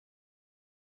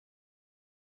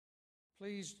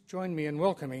Please join me in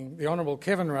welcoming the Honourable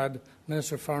Kevin Rudd,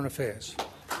 Minister of Foreign Affairs.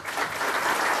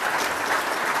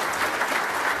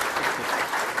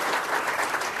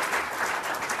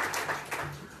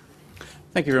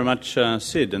 Thank you very much,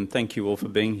 Sid, and thank you all for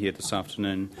being here this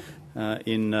afternoon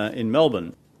in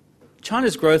Melbourne.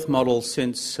 China's growth model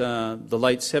since the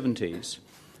late 70s,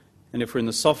 and if we're in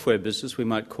the software business, we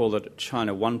might call it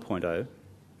China 1.0,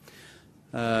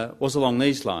 was along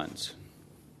these lines.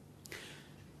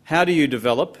 How do you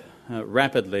develop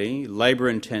rapidly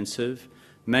labour-intensive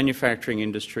manufacturing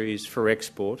industries for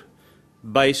export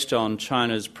based on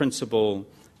China's principal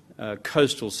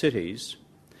coastal cities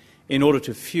in order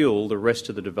to fuel the rest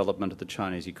of the development of the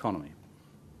Chinese economy?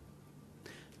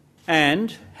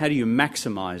 And how do you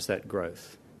maximise that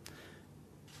growth?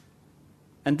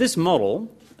 And this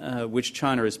model, which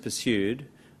China has pursued,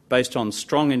 based on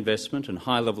strong investment and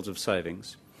high levels of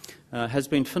savings, has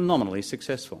been phenomenally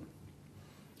successful.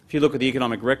 If you look at the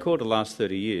economic record of the last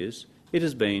 30 years, it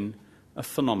has been a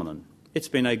phenomenon. It's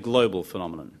been a global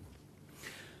phenomenon.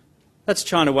 That's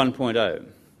China 1.0.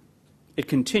 It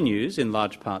continues in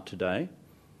large part today,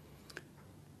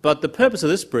 but the purpose of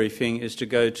this briefing is to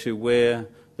go to where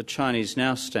the Chinese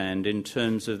now stand in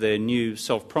terms of their new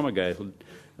self-promulgated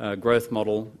growth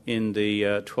model in the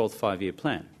 12th five-year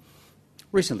plan,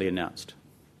 recently announced.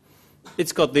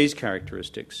 It's got these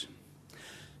characteristics: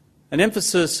 an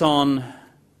emphasis on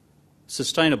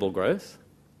sustainable growth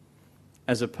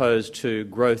as opposed to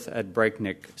growth at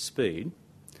breakneck speed,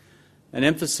 an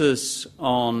emphasis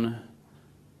on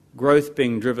growth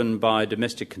being driven by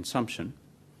domestic consumption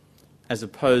as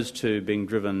opposed to being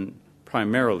driven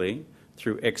primarily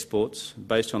through exports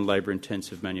based on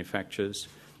labour-intensive manufactures,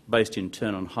 based in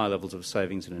turn on high levels of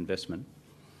savings and investment.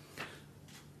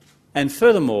 And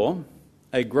furthermore,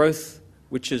 a growth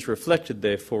which is reflected,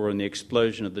 therefore, in the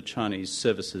explosion of the Chinese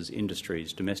services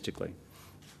industries domestically,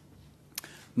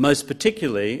 most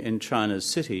particularly in China's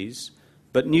cities,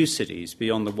 but new cities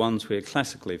beyond the ones we are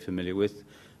classically familiar with,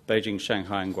 Beijing,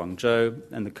 Shanghai and Guangzhou,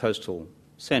 and the coastal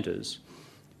centres,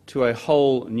 to a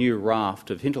whole new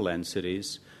raft of hinterland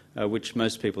cities which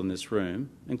most people in this room,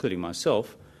 including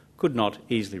myself, could not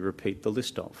easily repeat the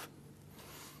list of.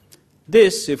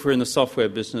 This, if we're in the software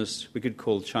business, we could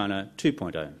call China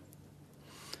 2.0.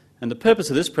 And the purpose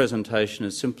of this presentation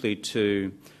is simply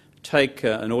to take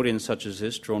an audience such as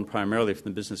this, drawn primarily from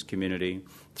the business community,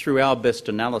 through our best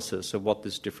analysis of what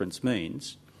this difference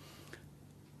means,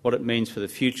 what it means for the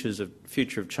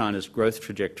future of China's growth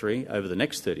trajectory over the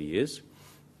next 30 years,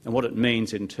 and what it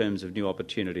means in terms of new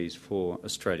opportunities for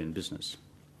Australian business.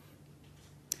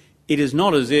 It is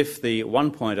not as if the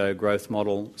 1.0 growth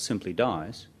model simply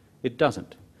dies. It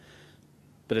doesn't.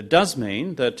 But it does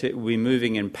mean that it will be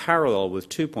moving in parallel with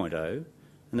 2.0,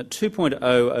 and that 2.0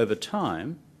 over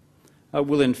time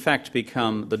will in fact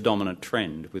become the dominant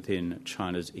trend within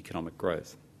China's economic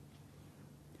growth.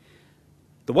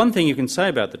 The one thing you can say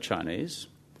about the Chinese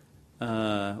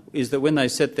is that when they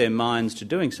set their minds to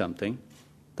doing something,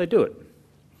 they do it.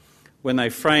 When they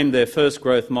framed their first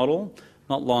growth model,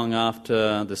 not long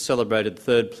after the celebrated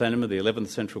third plenum of the 11th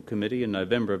Central Committee in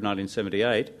November of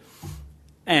 1978,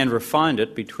 and refined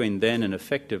it between then and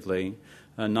effectively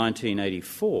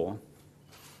 1984,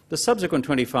 the subsequent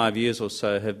 25 years or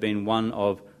so have been one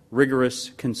of rigorous,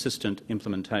 consistent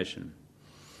implementation.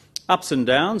 Ups and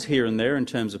downs here and there in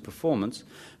terms of performance,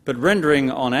 but rendering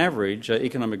on average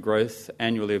economic growth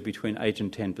annually of between 8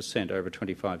 and 10% over a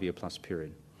 25-year plus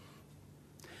period.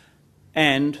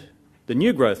 And the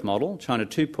new growth model, China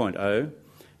 2.0,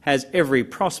 has every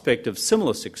prospect of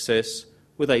similar success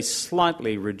with a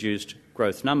slightly reduced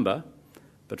growth number,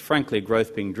 but frankly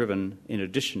growth being driven in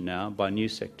addition now by new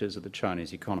sectors of the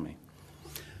Chinese economy.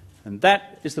 And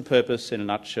that is the purpose in a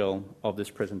nutshell of this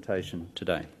presentation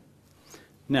today.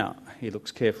 Now, he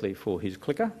looks carefully for his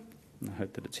clicker. I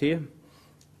hope that it's here.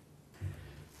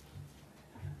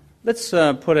 Let's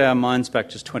put our minds back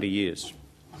just 20 years.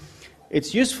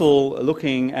 It's useful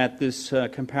looking at this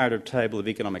comparative table of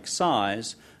economic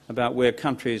size about where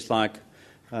countries like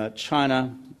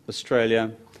China,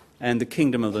 Australia and the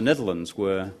Kingdom of the Netherlands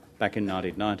were back in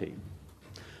 1990.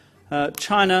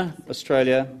 China,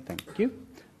 Australia, thank you,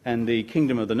 and the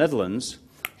Kingdom of the Netherlands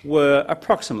were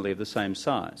approximately of the same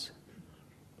size.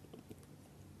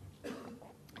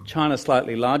 China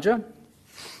slightly larger,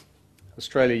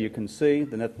 Australia you can see,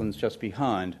 the Netherlands just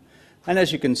behind. And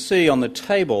as you can see on the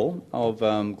table of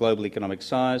global economic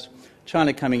size,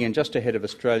 China coming in just ahead of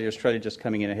Australia, Australia just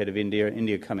coming in ahead of India,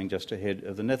 India coming just ahead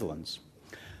of the Netherlands.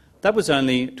 That was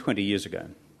only 20 years ago.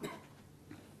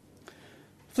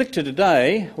 Flick to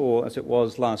today, or as it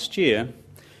was last year,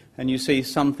 and you see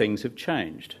some things have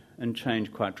changed. and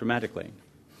change quite dramatically.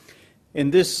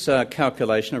 In this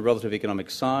calculation of relative economic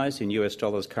size in US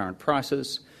dollars current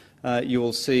prices, you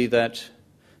will see that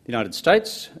the United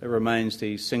States remains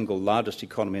the single largest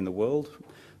economy in the world,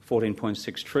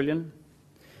 14.6 trillion.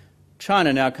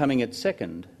 China now coming at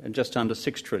second at just under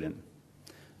 6 trillion.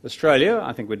 Australia,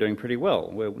 I think we're doing pretty well.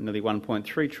 We're nearly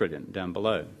 1.3 trillion down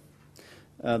below.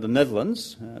 The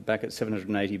Netherlands, back at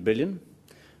 780 billion.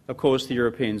 Of course, the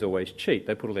Europeans always cheat.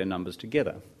 They put all their numbers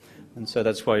together. And so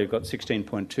that's why you've got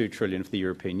 16.2 trillion for the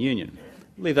European Union.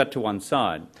 Leave that to one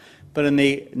side. But in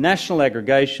the national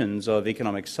aggregations of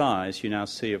economic size, you now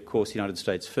see, of course, the United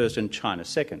States first and China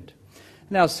second,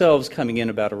 and ourselves coming in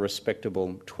about a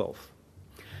respectable 12th.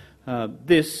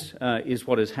 This is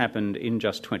what has happened in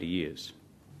just 20 years.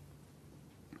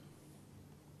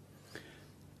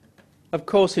 Of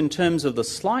course, in terms of the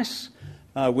slice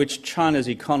which China's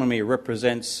economy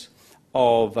represents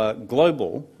of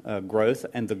global growth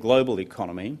and the global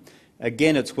economy,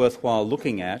 again, it's worthwhile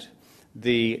looking at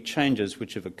the changes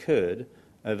which have occurred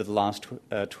over the last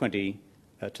 20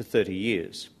 to 30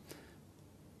 years.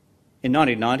 In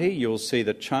 1990, you'll see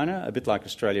that China, a bit like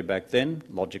Australia back then,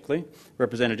 logically,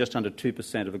 represented just under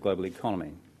 2% of the global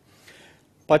economy.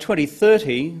 By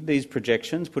 2030, these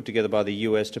projections, put together by the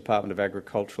US Department of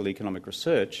Agricultural Economic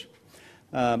Research,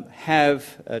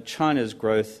 have China's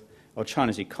growth, or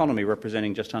China's economy,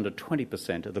 representing just under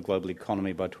 20% of the global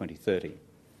economy by 2030.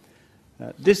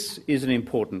 This is an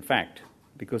important fact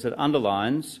because it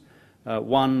underlines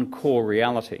one core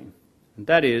reality, and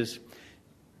that is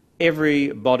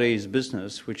everybody's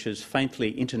business which is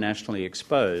faintly internationally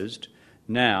exposed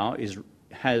now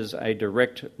has a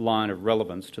direct line of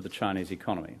relevance to the Chinese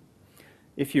economy.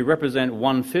 If you represent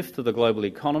 1/5 of the global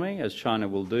economy, as China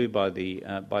will do by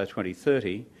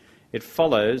 2030, it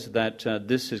follows that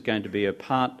this is going to be a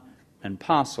part and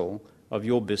parcel of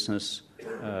your business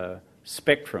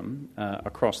spectrum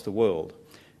across the world,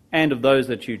 and of those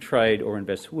that you trade or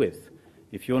invest with.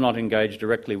 If you're not engaged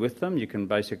directly with them, you can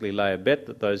basically lay a bet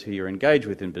that those who you're engaged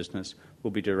with in business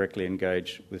will be directly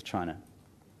engaged with China.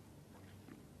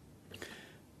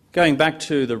 Going back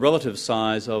to the relative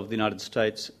size of the United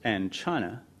States and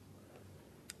China,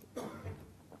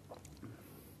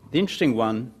 the interesting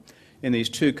one in these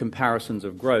two comparisons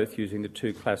of growth using the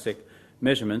two classic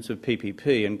measurements of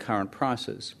PPP and current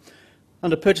prices.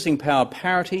 Under purchasing power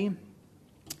parity,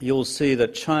 you'll see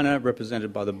that China,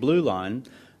 represented by the blue line,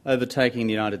 overtaking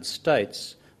the United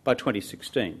States by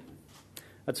 2016.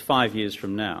 That's 5 years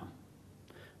from now.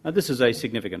 Now, this is a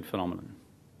significant phenomenon.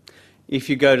 If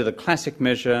you go to the classic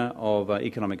measure of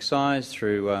economic size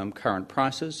through current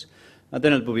prices,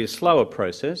 then it will be a slower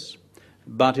process.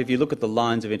 But if you look at the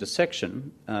lines of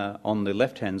intersection on the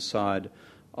left-hand side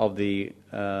of the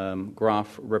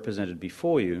graph represented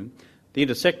before you, the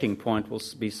intersecting point will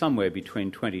be somewhere between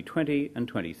 2020 and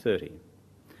 2030.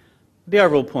 The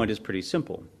overall point is pretty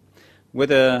simple.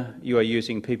 Whether you are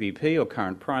using PPP or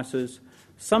current prices,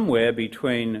 somewhere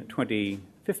between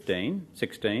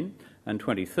 2016 and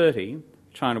 2030,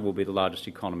 China will be the largest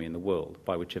economy in the world,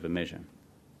 by whichever measure.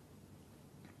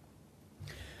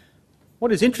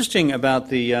 What is interesting about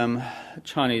the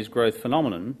Chinese growth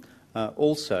phenomenon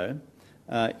also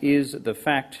is the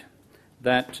fact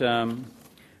that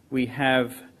we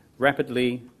have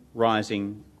rapidly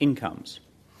rising incomes.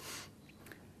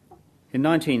 In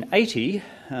 1980,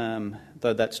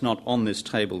 though that's not on this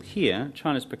table here,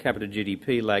 China's per capita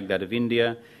GDP lagged that of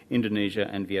India, Indonesia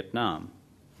and Vietnam.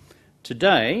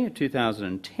 Today,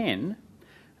 2010,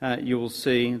 you will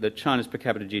see that China's per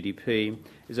capita GDP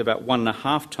is about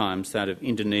 1.5 times that of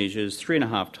Indonesia's,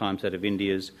 3.5 times that of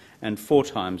India's, and 4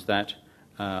 times that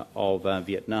of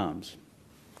Vietnam's.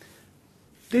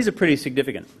 These are pretty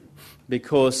significant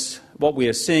because what we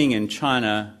are seeing in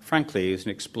China, frankly, is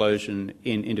an explosion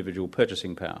in individual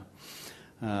purchasing power.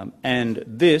 And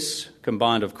this,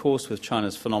 combined, of course, with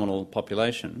China's phenomenal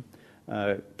population,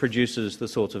 produces the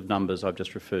sorts of numbers I've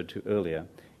just referred to earlier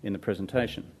in the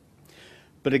presentation.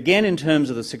 But again, in terms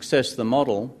of the success of the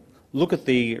model, look at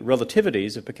the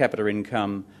relativities of per capita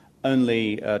income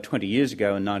only 20 years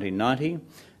ago in 1990,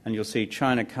 and you'll see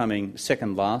China coming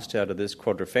second last out of this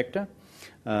quadrifecta.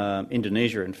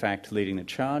 Indonesia, in fact, leading the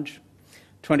charge.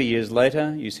 20 years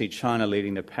later, you see China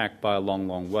leading the pack by a long,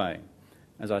 long way.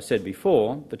 As I said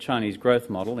before, the Chinese growth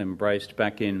model, embraced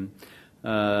back in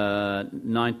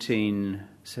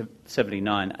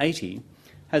 1979-80,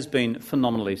 has been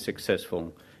phenomenally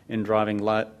successful in driving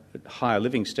higher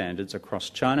living standards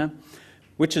across China,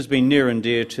 which has been near and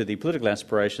dear to the political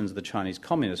aspirations of the Chinese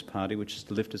Communist Party, which is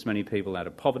to lift as many people out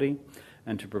of poverty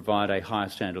and to provide a higher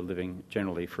standard of living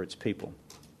generally for its people.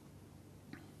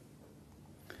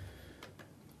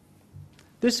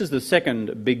 This is the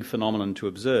second big phenomenon to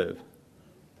observe,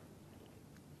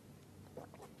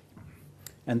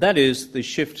 and that is the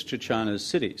shift to China's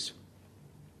cities.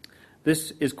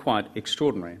 This is quite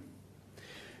extraordinary,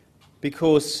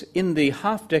 because in the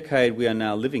half-decade we are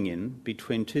now living in,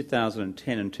 between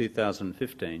 2010 and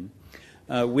 2015,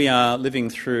 we are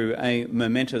living through a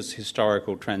momentous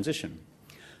historical transition.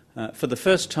 For the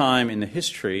first time in the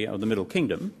history of the Middle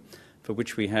Kingdom, for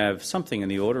which we have something in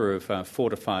the order of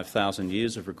 4,000 to 5,000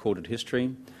 years of recorded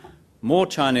history, more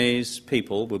Chinese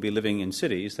people will be living in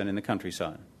cities than in the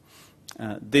countryside.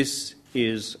 This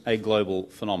is a global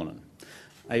phenomenon,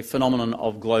 a phenomenon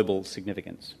of global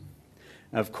significance.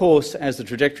 Of course, as the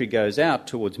trajectory goes out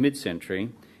towards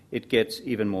mid-century, it gets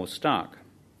even more stark.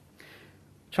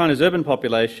 China's urban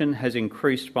population has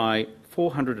increased by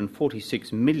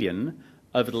 446 million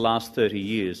over the last 30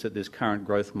 years that this current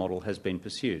growth model has been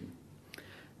pursued.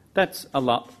 That's a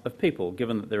lot of people,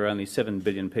 given that there are only 7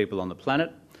 billion people on the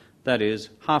planet. That is,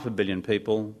 500 million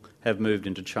people have moved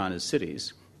into China's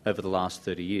cities over the last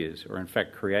 30 years, or in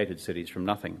fact created cities from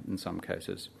nothing in some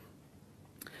cases.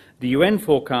 The UN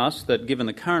forecasts that given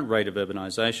the current rate of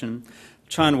urbanisation,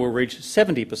 China will reach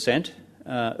 70%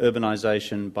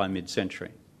 urbanisation by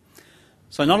mid-century.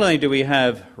 So not only do we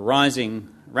have rising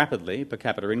rapidly per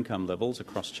capita income levels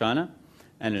across China,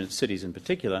 and in its cities in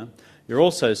particular, you're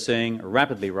also seeing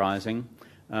rapidly rising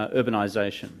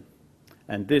urbanisation.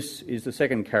 And this is the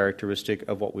second characteristic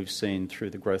of what we've seen through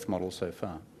the growth model so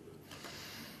far.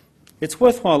 It's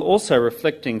worthwhile also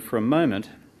reflecting for a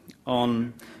moment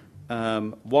on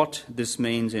what this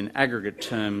means in aggregate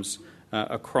terms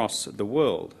across the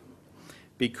world,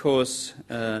 because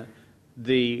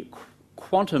the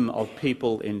quantum of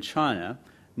people in China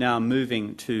now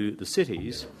moving to the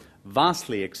cities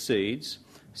vastly exceeds,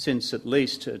 since at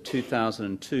least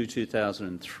 2002,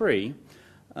 2003,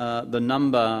 the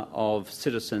number of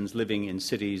citizens living in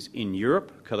cities in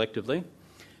Europe collectively,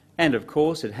 and of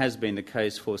course it has been the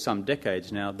case for some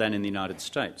decades now, than in the United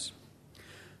States.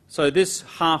 So this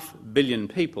 500 million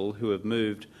people who have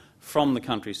moved from the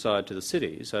countryside to the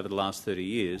cities over the last 30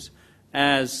 years,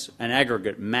 as an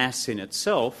aggregate mass in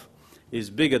itself, is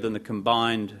bigger than the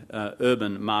combined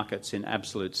urban markets in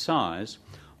absolute size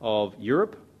of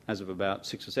Europe, as of about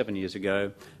 6 or 7 years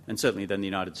ago, and certainly than the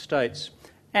United States,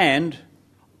 and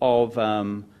of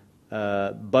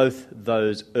both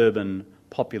those urban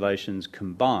populations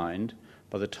combined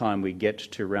by the time we get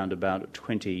to around about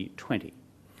 2020.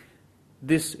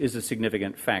 This is a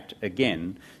significant fact,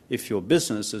 again, if your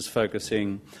business is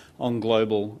focusing on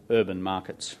global urban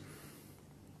markets.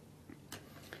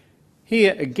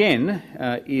 Here, again,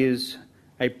 is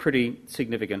a pretty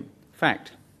significant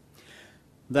fact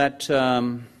that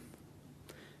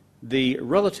the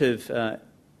relative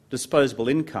disposable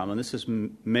income, and this is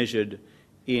measured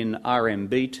in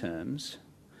RMB terms,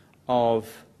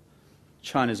 of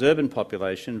China's urban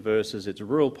population versus its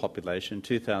rural population in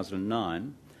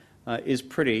 2009 is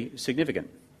pretty significant.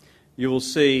 You will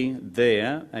see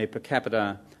there a per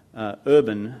capita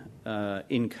urban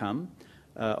income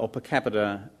or per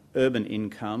capita urban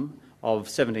income of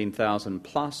 17,000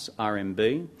 plus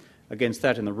RMB against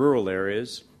that in the rural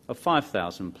areas of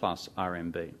 5,000 plus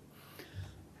RMB.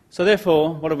 So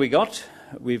therefore, what have we got?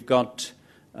 We've got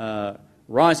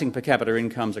rising per capita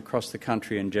incomes across the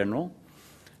country in general,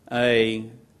 a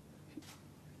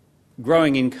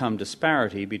growing income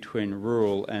disparity between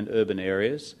rural and urban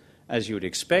areas, as you would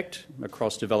expect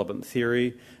across development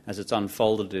theory as it's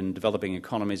unfolded in developing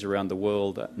economies around the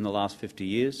world in the last 50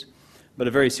 years, but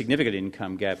a very significant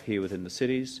income gap here within the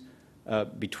cities,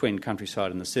 between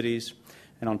countryside and the cities,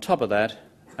 and on top of that,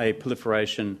 a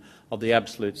proliferation of the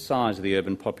absolute size of the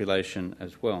urban population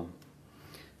as well.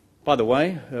 By the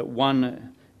way,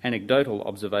 one anecdotal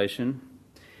observation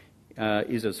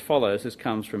is as follows. This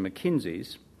comes from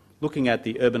McKinsey's, looking at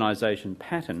the urbanisation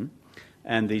pattern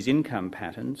and these income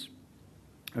patterns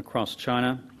across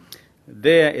China.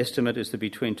 Their estimate is that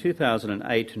between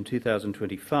 2008 and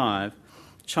 2025,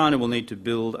 China will need to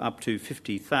build up to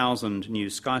 50,000 new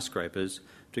skyscrapers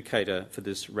to cater for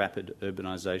this rapid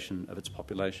urbanisation of its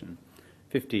population.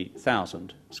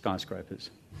 50,000 skyscrapers.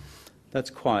 That's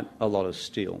quite a lot of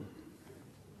steel.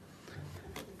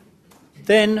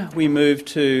 Then we move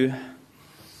to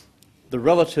the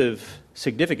relative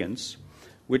significance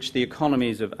which the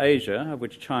economies of Asia, of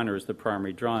which China is the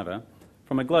primary driver,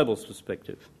 from a global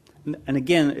perspective. And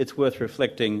again, it's worth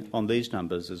reflecting on these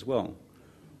numbers as well.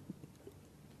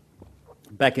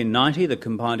 Back in 1990, the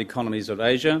combined economies of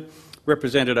Asia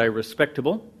represented a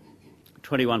respectable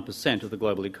 21% of the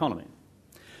global economy.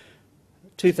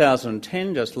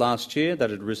 2010, just last year, that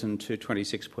had risen to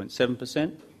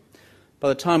 26.7%. by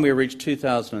the time we reach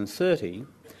 2030,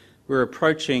 we're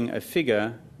approaching a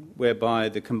figure whereby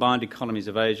the combined economies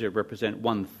of Asia represent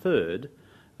 1/3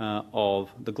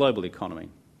 of the global economy.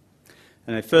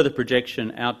 And a further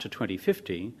projection out to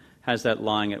 2050 has that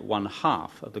lying at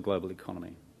 1/2 of the global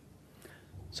economy.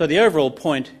 So the overall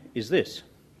point is this,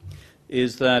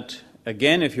 is that,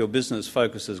 again, if your business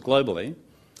focuses globally,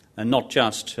 and not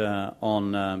just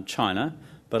on China,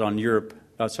 but on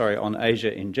on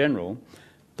Asia in general,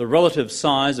 the relative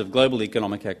size of global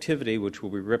economic activity, which will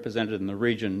be represented in the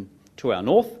region to our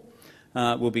north,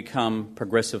 will become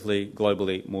progressively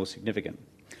globally more significant.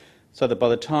 So that by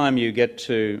the time you get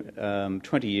to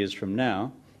 20 years from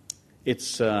now,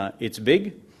 it's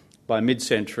big. By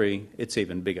mid-century, it's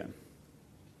even bigger.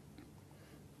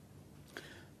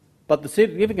 But the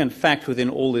significant fact within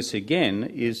all this, again,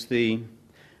 is the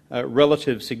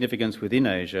relative significance within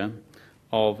Asia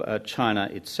of China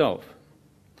itself.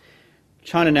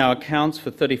 China now accounts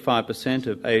for 35%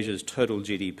 of Asia's total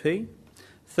GDP,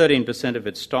 13% of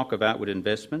its stock of outward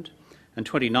investment, and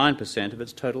 29% of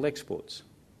its total exports.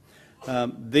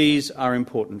 These are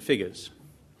important figures.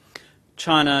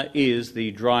 China is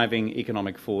the driving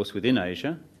economic force within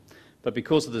Asia, but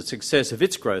because of the success of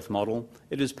its growth model,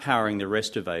 it is powering the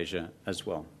rest of Asia as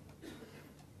well.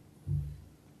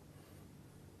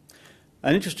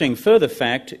 An interesting further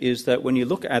fact is that when you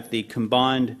look at the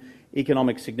combined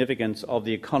economic significance of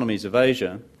the economies of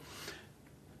Asia,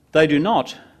 they do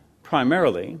not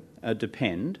primarily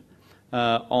depend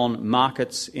on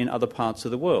markets in other parts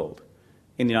of the world,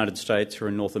 in the United States or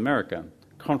in North America,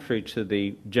 contrary to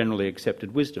the generally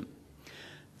accepted wisdom.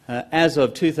 As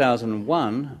of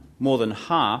 2001, more than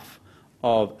half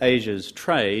of Asia's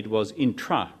trade was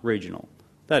intra-regional,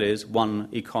 that is, one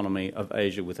economy of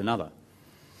Asia with another.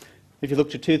 If you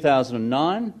look to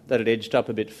 2009, that had edged up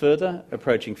a bit further,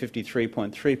 approaching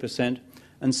 53.3%,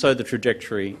 and so the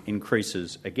trajectory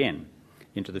increases again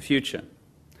into the future.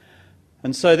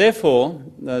 And so therefore,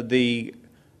 the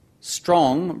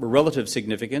strong relative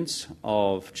significance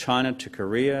of China to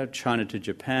Korea, China to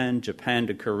Japan, Japan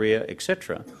to Korea,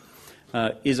 etc.,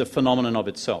 is a phenomenon of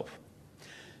itself.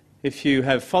 If you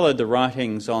have followed the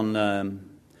writings on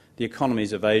the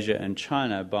economies of Asia and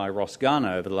China by Ross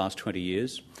Garnaut over the last 20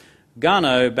 years,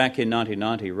 Garnaut back in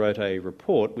 1990 wrote a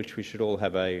report which we should all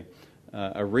have a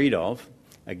read of,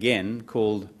 again,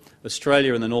 called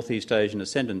Australia and the Northeast Asian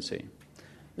Ascendancy.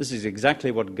 This is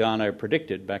exactly what Garnaut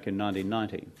predicted back in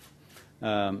 1990.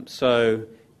 So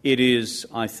it is,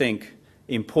 I think,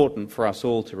 important for us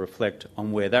all to reflect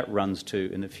on where that runs to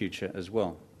in the future as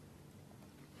well.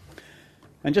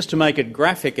 And just to make it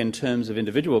graphic in terms of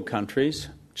individual countries,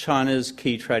 China's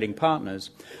key trading partners,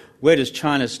 where does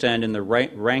China stand in the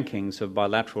rankings of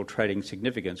bilateral trading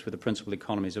significance with the principal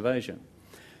economies of Asia?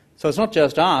 So it's not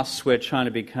just us where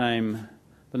China became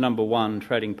the number one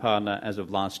trading partner as of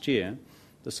last year.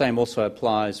 The same also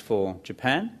applies for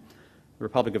Japan, the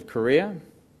Republic of Korea,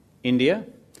 India,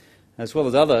 as well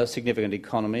as other significant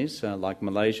economies like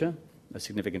Malaysia, a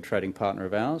significant trading partner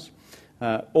of ours.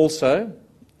 Also,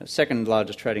 a second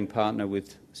largest trading partner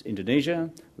with Indonesia,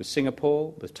 with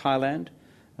Singapore, with Thailand.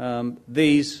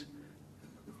 These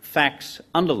facts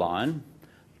underline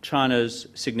China's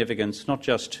significance not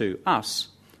just to us,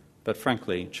 but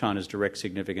frankly China's direct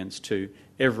significance to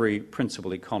every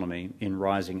principal economy in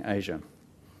rising Asia.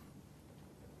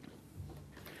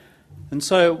 And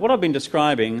so what I've been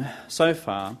describing so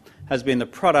far has been the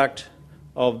product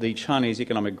of the Chinese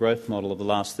economic growth model of the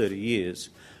last 30 years,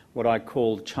 what I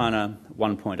called China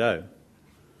 1.0.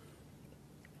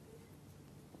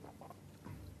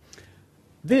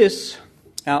 This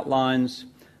outlines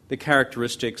the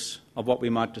characteristics of what we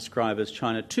might describe as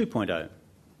China 2.0,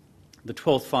 the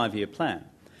 12th five-year plan.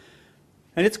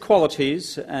 And its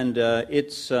qualities and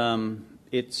its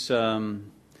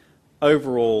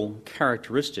overall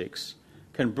characteristics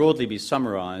can broadly be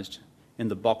summarised in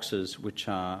the boxes which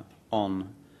are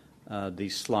on the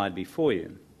slide before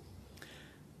you.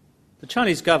 The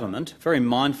Chinese government, very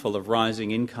mindful of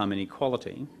rising income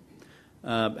inequality,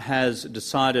 has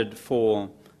decided for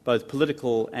both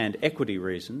political and equity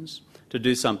reasons to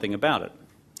do something about it.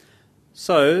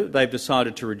 So they've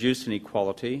decided to reduce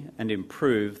inequality and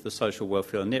improve the social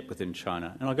welfare net within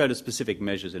China. And I'll go to specific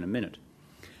measures in a minute.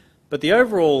 But the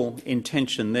overall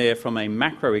intention there from a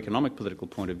macroeconomic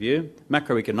point of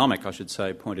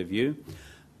view,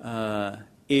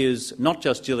 is not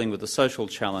just dealing with the social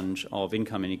challenge of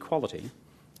income inequality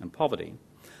and poverty.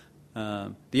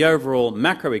 The overall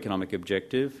macroeconomic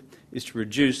objective is to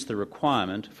reduce the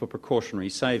requirement for precautionary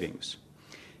savings.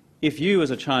 If you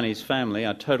as a Chinese family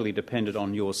are totally dependent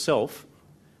on yourself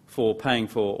for paying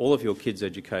for all of your kids'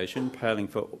 education, paying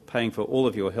for all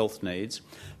of your health needs,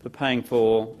 for paying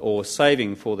for or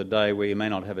saving for the day where you may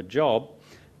not have a job,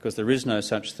 because there is no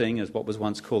such thing as what was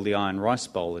once called the iron rice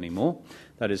bowl anymore.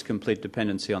 That is complete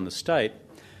dependency on the state.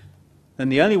 Then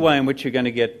the only way in which you're going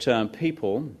to get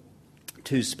people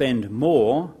to spend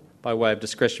more by way of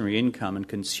discretionary income and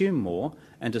consume more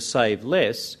and to save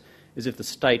less is if the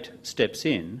state steps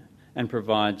in and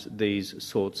provides these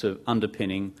sorts of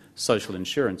underpinning social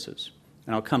insurances.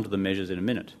 And I'll come to the measures in a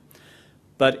minute.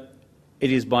 But it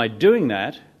is by doing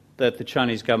that that the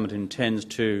Chinese government intends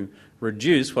to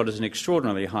reduce what is an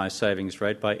extraordinarily high savings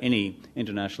rate by any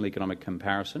international economic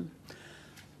comparison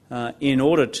in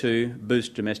order to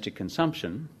boost domestic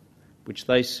consumption, which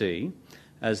they see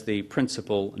as the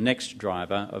principal next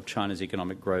driver of China's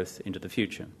economic growth into the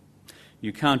future.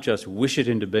 You can't just wish it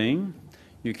into being.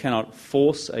 You cannot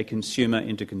force a consumer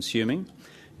into consuming.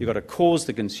 You've got to cause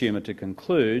the consumer to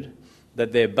conclude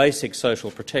that their basic social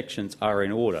protections are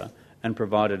in order and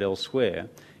provided elsewhere,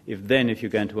 if you're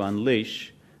going to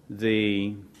unleash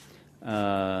the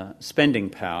spending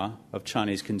power of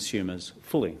Chinese consumers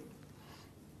fully.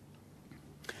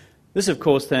 This, of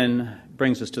course, then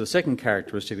brings us to the second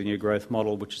characteristic of the new growth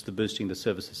model, which is the boosting the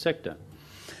services sector.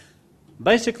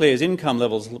 Basically, as income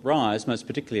levels rise, most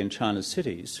particularly in China's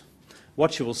cities,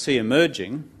 what you will see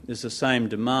emerging is the same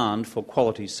demand for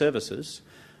quality services,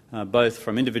 both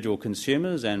from individual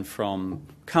consumers and from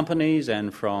companies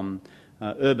and from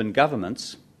urban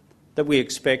governments, that we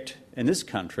expect in this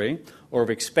country or have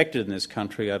expected in this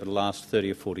country over the last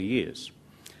 30 or 40 years.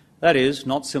 That is,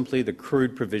 not simply the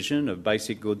crude provision of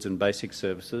basic goods and basic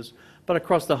services, but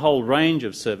across the whole range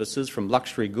of services from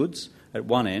luxury goods at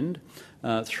one end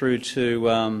through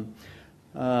to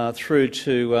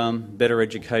better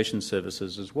education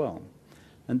services as well.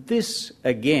 And this,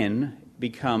 again,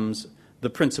 becomes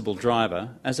the principal driver,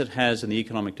 as it has in the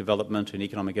economic development and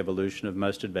economic evolution of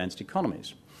most advanced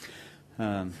economies.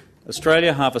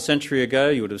 Australia, half a century ago,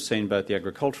 you would have seen both the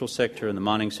agricultural sector and the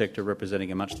mining sector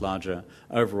representing a much larger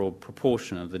overall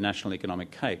proportion of the national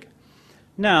economic cake.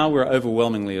 Now we're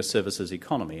overwhelmingly a services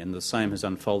economy, and the same has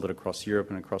unfolded across Europe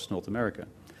and across North America.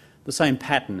 The same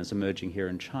pattern is emerging here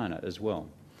in China as well.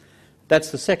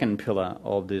 That's the second pillar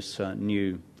of this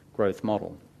new growth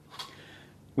model.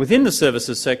 Within the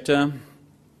services sector,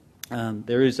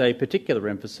 there is a particular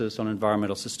emphasis on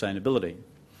environmental sustainability.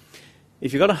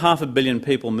 If you've got 500 million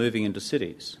people moving into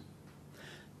cities,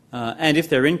 and if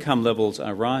their income levels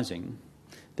are rising,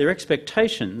 their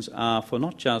expectations are for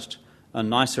not just a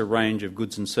nicer range of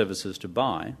goods and services to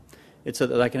buy, it's that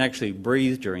they can actually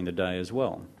breathe during the day as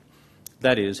well.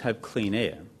 That is, have clean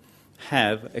air,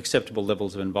 have acceptable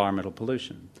levels of environmental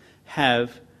pollution,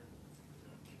 have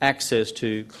access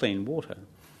to clean water,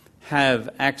 have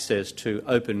access to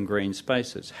open green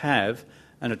spaces, have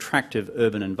an attractive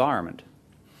urban environment.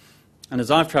 And as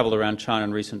I've travelled around China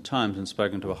in recent times and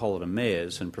spoken to a whole lot of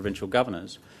mayors and provincial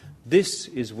governors, this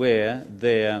is where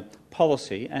their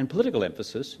policy and political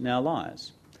emphasis now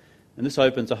lies. And this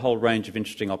opens a whole range of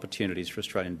interesting opportunities for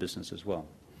Australian business as well.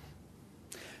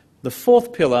 The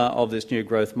fourth pillar of this new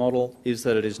growth model is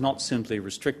that it is not simply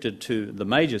restricted to the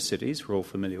major cities we're all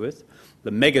familiar with,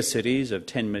 the mega cities of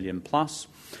 10 million plus,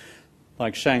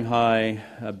 like Shanghai,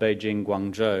 Beijing,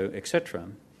 Guangzhou, etc.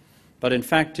 But in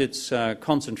fact it's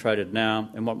concentrated now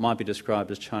in what might be described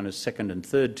as China's second and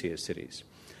third tier cities,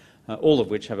 all of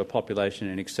which have a population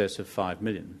in excess of 5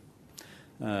 million.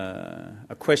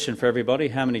 A question for everybody: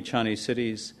 how many Chinese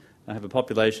cities have a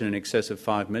population in excess of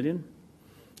 5 million?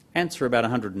 Answer: about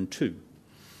 102.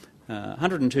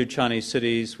 102 Chinese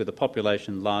cities with a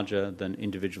population larger than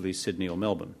individually Sydney or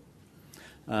Melbourne.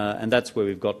 And that's where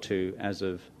we've got to as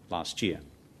of last year.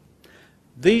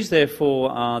 These, therefore,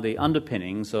 are the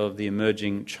underpinnings of the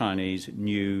emerging Chinese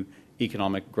new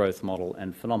economic growth model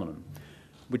and phenomenon,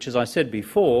 which, as I said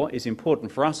before, is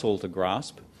important for us all to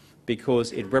grasp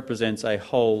because it represents a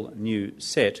whole new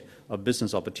set of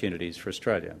business opportunities for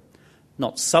Australia.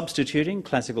 Not substituting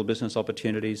classical business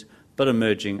opportunities, but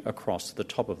emerging across the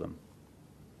top of them.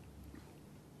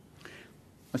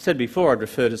 I said before I'd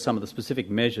refer to some of the specific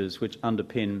measures which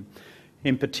underpin,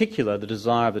 in particular, the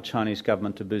desire of the Chinese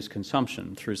government to boost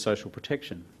consumption through social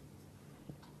protection.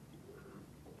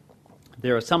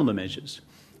 There are some of the measures.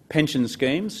 Pension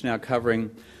schemes now covering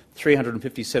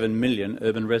 357 million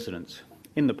urban residents.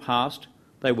 In the past,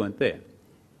 they weren't there.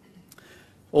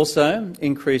 Also,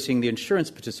 increasing the insurance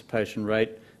participation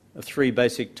rate of 3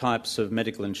 basic types of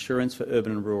medical insurance for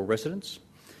urban and rural residents.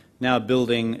 Now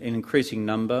building an increasing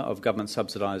number of government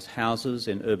subsidised houses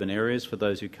in urban areas for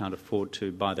those who can't afford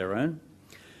to buy their own.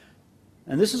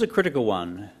 And this is a critical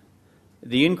one.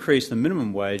 the increase in the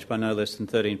minimum wage by no less than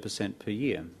 13% per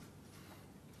year,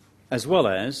 as well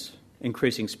as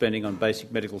increasing spending on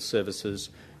basic medical services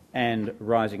and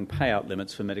rising payout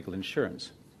limits for medical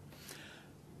insurance.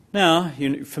 Now,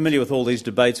 you're familiar with all these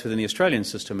debates within the Australian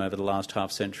system over the last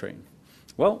half century.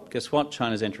 Well, guess what?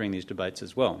 China's entering these debates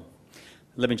as well.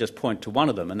 Let me just point to one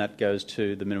of them, and that goes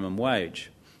to the minimum wage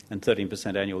and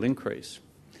 13% annual increase.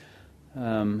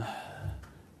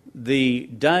 The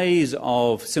days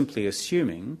of simply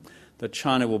assuming that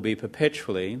China will be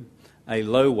perpetually a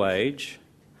low-wage,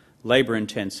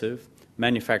 labour-intensive,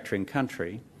 manufacturing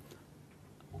country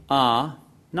are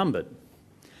numbered.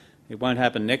 It won't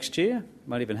happen next year, it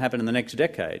won't even happen in the next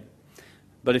decade.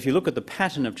 But if you look at the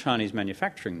pattern of Chinese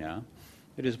manufacturing now,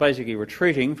 it is basically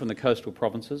retreating from the coastal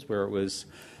provinces where it was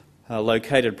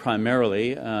located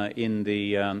primarily in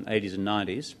the 80s and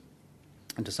 90s,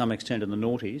 and to some extent in the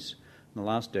noughties in the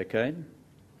last decade,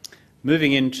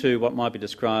 moving into what might be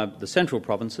described the central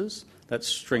provinces, that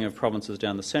string of provinces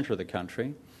down the centre of the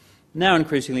country, now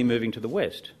increasingly moving to the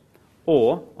west,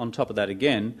 or, on top of that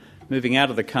again, moving out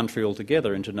of the country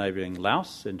altogether into neighbouring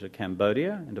Laos, into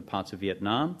Cambodia, into parts of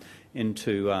Vietnam,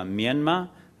 into Myanmar,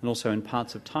 and also in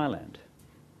parts of Thailand.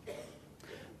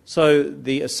 So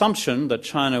the assumption that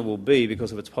China will be,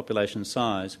 because of its population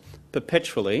size,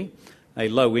 perpetually a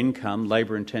low-income,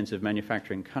 labour-intensive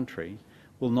manufacturing country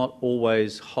will not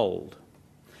always hold.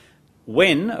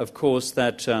 When, of course,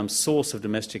 that source of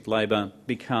domestic labour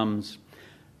becomes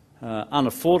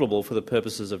unaffordable for the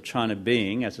purposes of China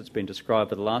being, as it's been described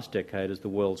for the last decade, as the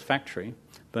world's factory.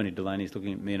 Bernie Delaney's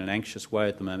looking at me in an anxious way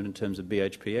at the moment in terms of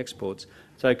BHP exports.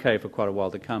 It's okay for quite a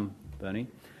while to come, Bernie.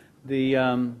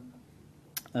 When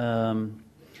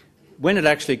it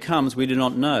actually comes, we do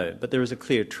not know, but there is a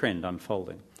clear trend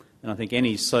unfolding. And I think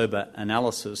any sober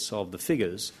analysis of the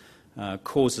figures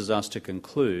causes us to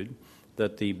conclude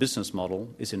that the business model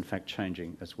is in fact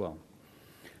changing as well.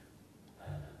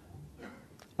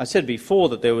 I said before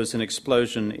that there was an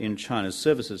explosion in China's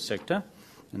services sector,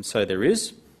 and so there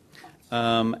is.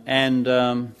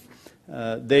 There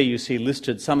you see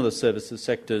listed some of the services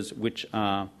sectors which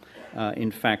are in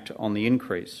fact on the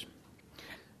increase.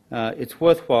 It's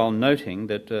worthwhile noting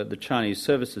that the Chinese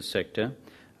services sector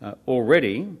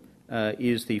already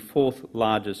is the fourth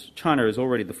largest. China is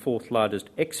already the fourth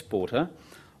largest exporter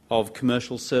of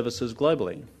commercial services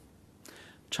globally.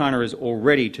 China is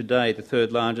already today the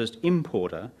third largest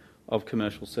importer of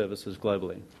commercial services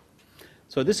globally.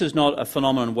 So this is not a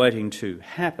phenomenon waiting to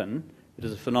happen. It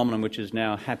is a phenomenon which is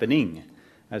now happening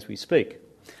as we speak.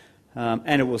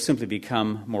 And it will simply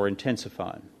become more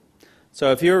intensified.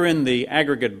 So if you're in the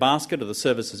aggregate basket of the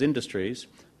services industries,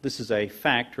 this is a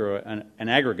fact, or an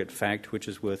aggregate fact, which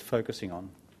is worth focusing on.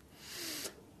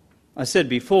 I said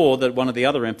before that one of the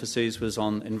other emphases was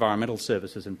on environmental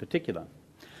services in particular.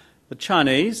 The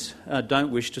Chinese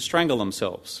don't wish to strangle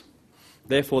themselves.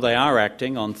 Therefore, they are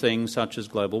acting on things such as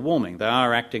global warming. They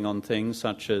are acting on things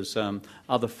such as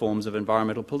other forms of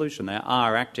environmental pollution. They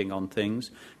are acting on things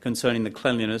concerning the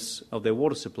cleanliness of their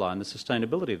water supply and the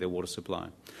sustainability of their water supply.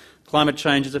 Climate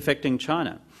change is affecting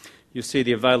China. You see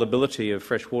the availability of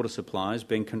fresh water supplies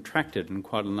being contracted in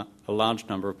quite a large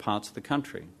number of parts of the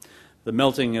country. The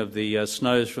melting of the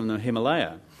snows from the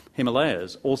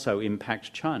Himalayas also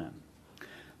impact China.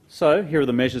 So here are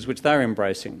the measures which they're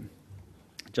embracing,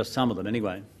 just some of them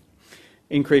anyway.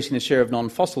 Increasing the share of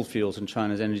non-fossil fuels in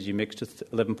China's energy mix to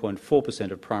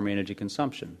 11.4% of primary energy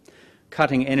consumption.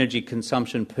 Cutting energy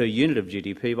consumption per unit of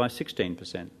GDP by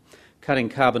 16%. Cutting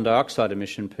carbon dioxide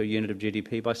emission per unit of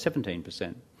GDP by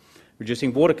 17%.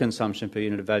 Reducing water consumption per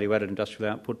unit of value-added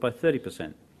industrial output by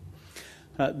 30%.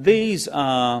 These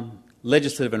are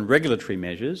legislative and regulatory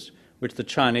measures which the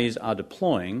Chinese are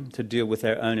deploying to deal with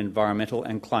their own environmental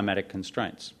and climatic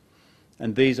constraints.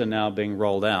 And these are now being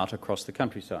rolled out across the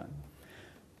countryside.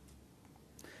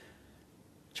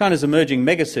 China's emerging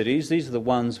megacities, these are the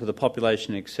ones with a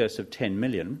population in excess of 10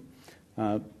 million.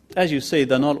 As you see,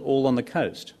 they're not all on the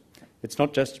coast. It's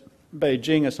not just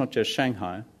Beijing, it's not just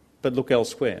Shanghai, but look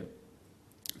elsewhere.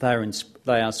 They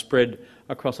are spread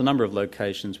across a number of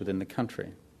locations within the country.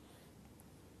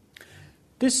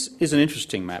 This is an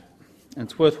interesting map, and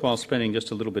it's worthwhile spending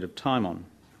just a little bit of time on.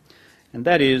 And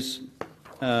that is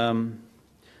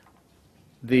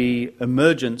the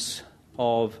emergence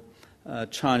of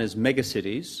China's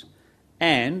megacities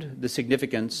and the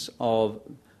significance of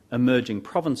emerging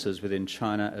provinces within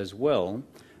China as well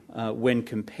when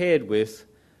compared with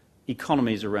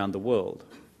economies around the world.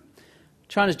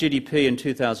 China's GDP in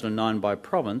 2009 by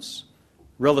province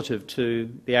relative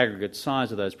to the aggregate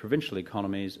size of those provincial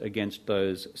economies against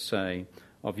those, say,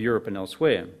 of Europe and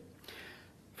elsewhere.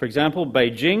 For example,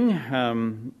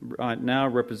 Beijing right now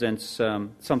represents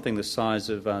something the size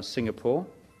of Singapore.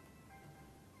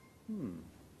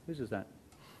 Whose is that?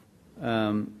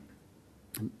 Beijing,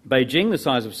 the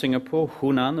size of Singapore,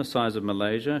 Hunan, the size of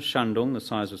Malaysia, Shandong, the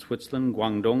size of Switzerland,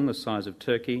 Guangdong, the size of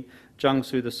Turkey,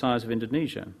 Jiangsu, the size of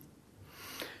Indonesia.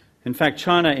 In fact,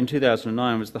 China in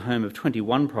 2009 was the home of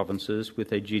 21 provinces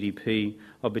with a GDP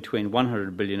of between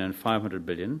 100 billion and 500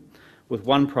 billion, with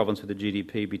one province with a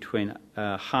GDP between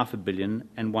 $500 million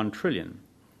and $1 trillion.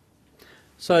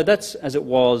 So that's as it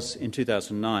was in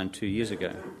 2009, 2 years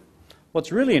ago.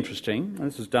 What's really interesting, and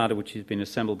this is data which has been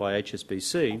assembled by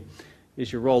HSBC,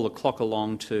 is you roll the clock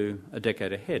along to a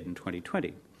decade ahead in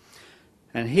 2020.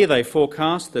 And here they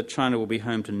forecast that China will be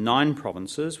home to 9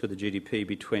 provinces with a GDP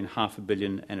between $500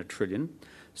 million and $1 trillion,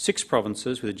 6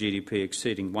 provinces with a GDP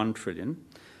exceeding $1 trillion.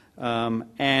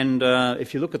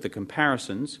 If you look at the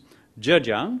comparisons,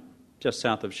 Zhejiang, just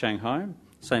south of Shanghai,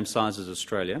 same size as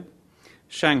Australia.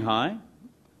 Shanghai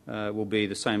will be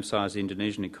the same size as the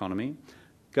Indonesian economy.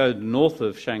 Go north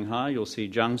of Shanghai, you'll see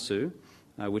Jiangsu,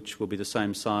 which will be the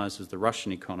same size as the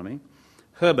Russian economy.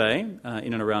 Hebei,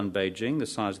 in and around Beijing, the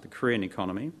size of the Korean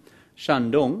economy.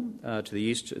 Shandong, to the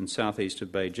east and southeast of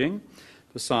Beijing,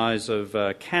 the size of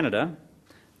Canada.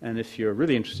 And if you're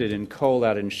really interested in coal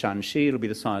out in Shanxi, it'll be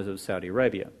the size of Saudi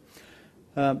Arabia.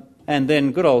 And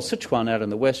then good old Sichuan out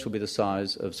in the west will be the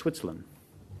size of Switzerland.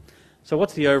 So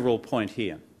what's the overall point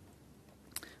here?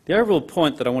 The overall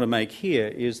point that I want to make here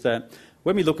is that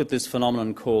when we look at this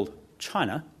phenomenon called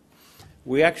China,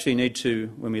 we actually need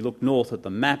to, when we look north at the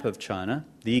map of China,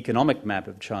 the economic map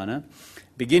of China,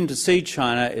 begin to see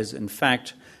China as, in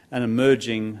fact, an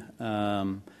emerging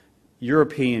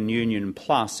European Union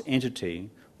plus entity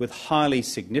with highly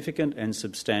significant and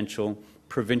substantial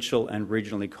provincial and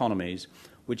regional economies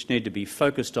which need to be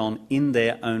focused on in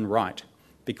their own right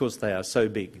because they are so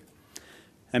big.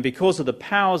 And because of the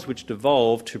powers which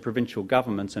devolve to provincial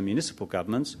governments and municipal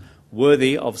governments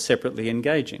worthy of separately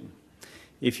engaging.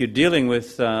 If you're dealing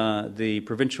with the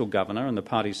provincial governor and the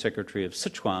party secretary of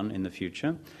Sichuan in the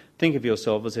future, think of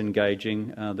yourself as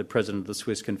engaging the president of the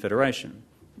Swiss Confederation.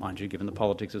 Mind you, given the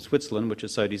politics of Switzerland, which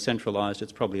is so decentralised,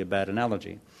 it's probably a bad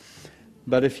analogy.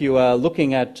 But if you are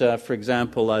looking at, for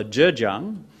example,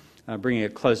 Zhejiang, bringing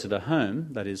it closer to home,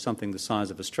 that is something the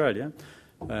size of Australia,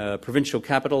 provincial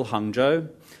capital, Hangzhou,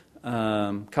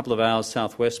 a couple of hours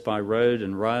southwest by road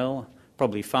and rail,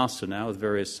 probably faster now with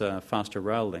various faster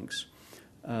rail links.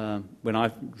 When I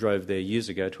drove there years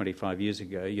ago, 25 years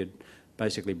ago, you'd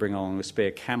basically bring along a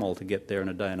spare camel to get there in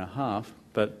a day and a half,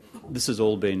 but this has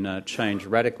all been changed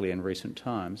radically in recent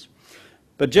times.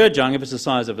 But Zhejiang, if it's the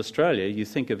size of Australia, you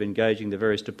think of engaging the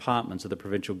various departments of the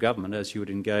provincial government as you would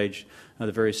engage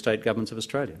the various state governments of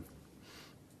Australia,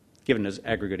 given its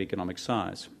aggregate economic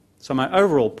size. So my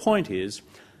overall point is,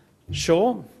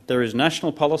 sure, there is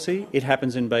national policy, it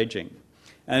happens in Beijing.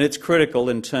 And it's critical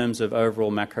in terms of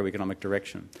overall macroeconomic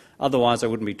direction. Otherwise, I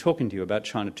wouldn't be talking to you about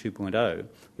China 2.0,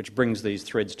 which brings these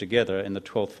threads together in the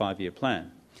 12th five-year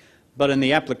plan. But in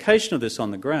the application of this on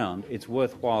the ground, it's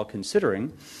worthwhile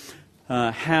considering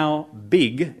how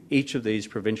big each of these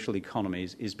provincial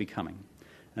economies is becoming.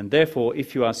 And therefore,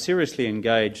 if you are seriously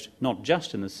engaged not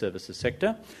just in the services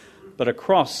sector, but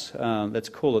across, let's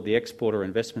call it the export or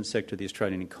investment sector of the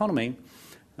Australian economy,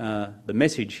 the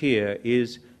message here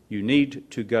is you need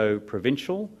to go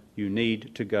provincial, you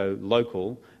need to go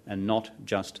local, and not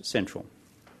just central.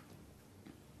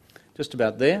 Just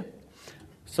about there.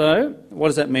 So, what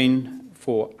does that mean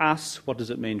for us? What does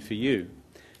it mean for you?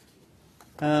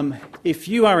 If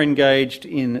you are engaged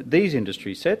in these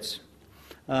industry sets,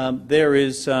 there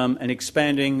is an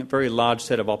expanding, very large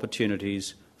set of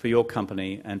opportunities for your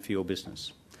company and for your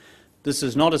business. This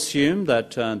does not assume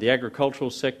that the agricultural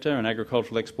sector and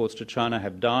agricultural exports to China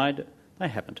have died. They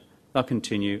haven't. They'll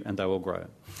continue and they will grow.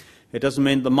 It doesn't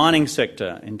mean the mining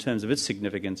sector, in terms of its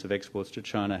significance of exports to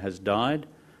China, has died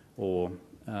or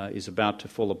is about to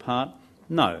fall apart.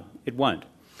 No, it won't.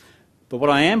 But what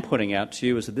I am pointing out to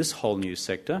you is that this whole new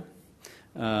sector,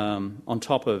 on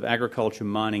top of agriculture,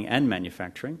 mining and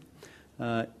manufacturing,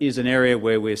 is an area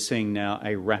where we're seeing now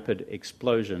a rapid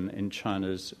explosion in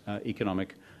China's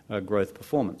economic growth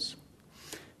performance.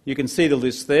 You can see the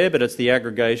list there, but it's the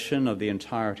aggregation of the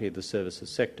entirety of the services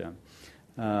sector.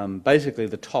 Basically,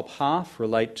 the top half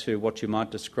relate to what you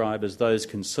might describe as those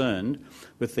concerned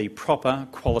with the proper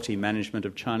quality management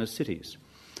of China's cities.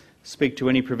 Speak to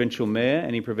any provincial mayor,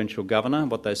 any provincial governor,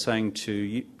 what they're saying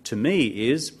to me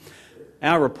is,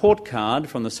 our report card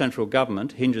from the central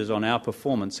government hinges on our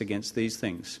performance against these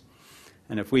things.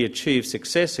 And if we achieve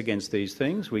success against these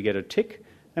things, we get a tick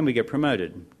and we get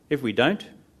promoted. If we don't,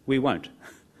 we won't.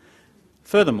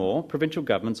 Furthermore, provincial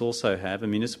governments also have,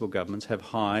 and municipal governments have,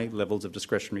 high levels of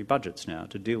discretionary budgets now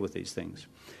to deal with these things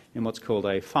in what's called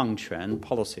a fengquan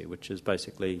policy, which is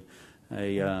basically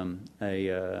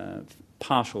a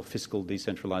partial fiscal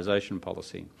decentralisation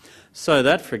policy. So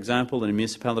that, for example, the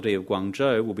municipality of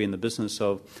Guangzhou will be in the business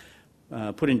of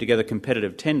putting together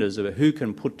competitive tenders of who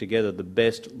can put together the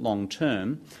best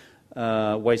long-term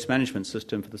waste management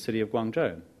system for the city of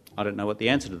Guangzhou. I don't know what the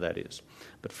answer to that is.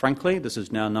 But frankly, this is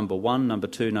now number 1, number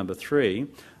 2, number 3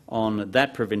 on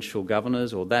that provincial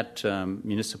governor's or that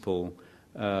municipal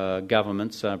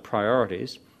government's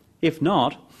priorities. If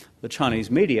not, the Chinese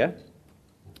media,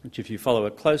 which if you follow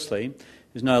it closely,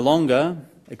 is no longer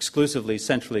exclusively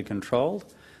centrally controlled,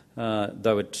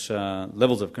 though its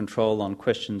levels of control on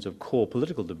questions of core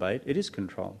political debate, it is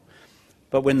controlled.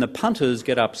 But when the punters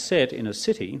get upset in a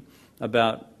city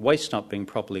about waste not being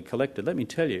properly collected, let me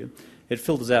tell you, it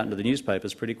filters out into the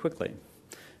newspapers pretty quickly,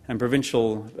 and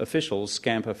provincial officials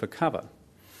scamper for cover.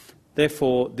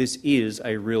 Therefore, this is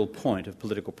a real point of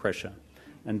political pressure,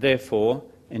 and therefore,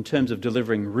 in terms of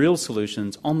delivering real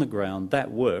solutions on the ground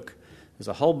that work, there's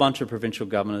a whole bunch of provincial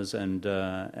governors and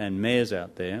mayors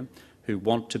out there who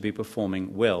want to be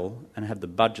performing well and have the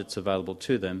budgets available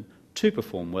to them to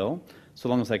perform well, so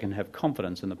long as they can have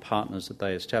confidence in the partners that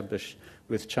they establish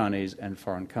with Chinese and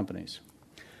foreign companies.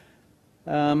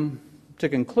 To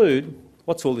conclude,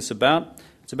 what's all this about?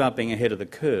 It's about being ahead of the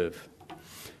curve.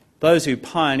 Those who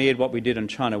pioneered what we did in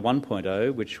China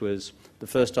 1.0, which was the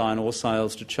first iron ore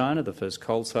sales to China, the first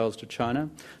coal sales to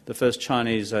China, the first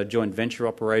Chinese joint venture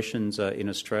operations in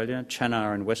Australia,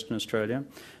 Channar in Western Australia,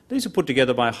 these were put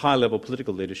together by high-level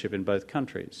political leadership in both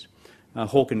countries.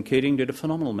 Hawke and Keating did a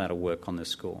phenomenal amount of work on this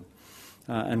score.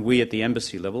 And we at the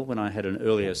embassy level, when I had an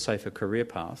earlier, safer career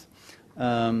path,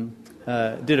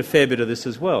 did a fair bit of this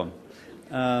as well.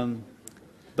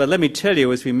 But let me tell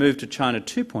you, as we move to China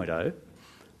 2.0,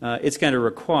 it's going to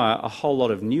require a whole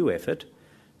lot of new effort.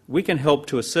 We can help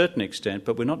to a certain extent,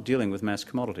 but we're not dealing with mass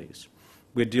commodities.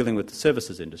 We're dealing with the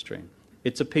services industry.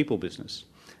 It's a people business.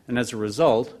 And as a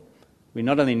result, we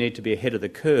not only need to be ahead of the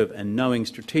curve and knowing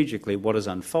strategically what is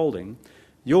unfolding,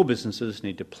 your businesses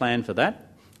need to plan for that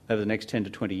over the next 10 to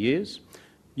 20 years,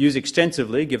 use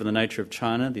extensively, given the nature of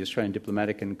China, the Australian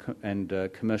diplomatic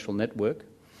and commercial network,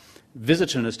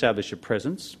 visit and establish a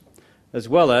presence, as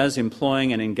well as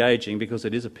employing and engaging, because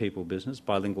it is a people business,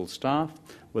 bilingual staff,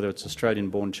 whether it's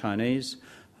Australian-born Chinese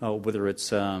or whether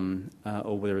it's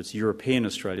European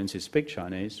Australians who speak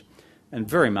Chinese, and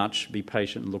very much be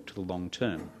patient and look to the long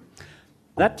term.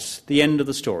 That's the end of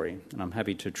the story, and I'm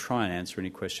happy to try and answer any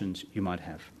questions you might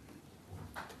have.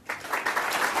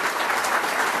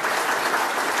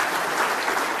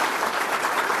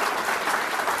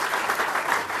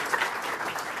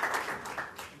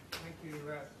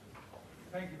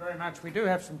 Thank you very much. We do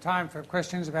have some time for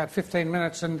questions, about 15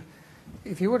 minutes, and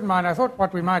if you wouldn't mind, I thought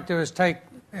what we might do is take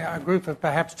a group of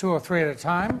perhaps 2 or 3 at a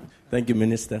time. Thank you,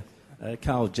 Minister.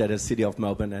 Carl Jetta, City of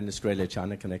Melbourne and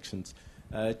Australia-China Connections.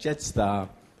 Jetstar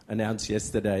announced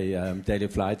yesterday daily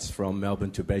flights from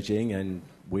Melbourne to Beijing, and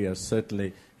we are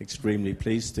certainly extremely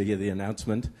pleased to hear the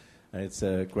announcement. It's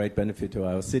a great benefit to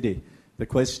our city. The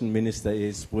question, Minister,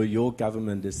 is will your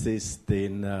government assist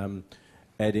in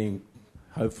adding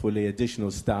hopefully additional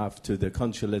staff to the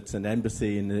consulates and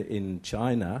embassy in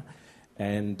China,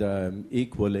 and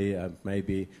equally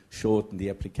maybe shorten the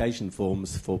application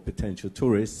forms for potential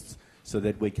tourists so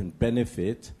that we can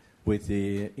benefit with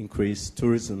the increased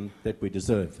tourism that we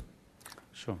deserve?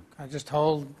 Sure. Can I just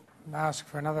hold and ask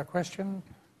for another question?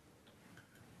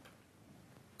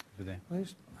 Over there.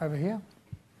 Please, over here.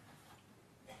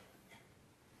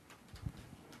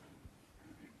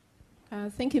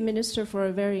 Thank you, Minister, for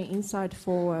a very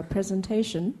insightful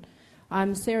presentation.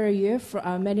 I'm Sarah Yue,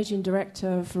 Managing Director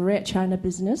of Red China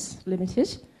Business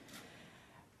Limited.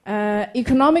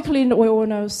 Economically, we all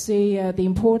now see the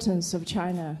importance of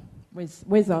China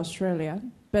with Australia,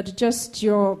 but just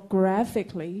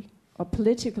geographically or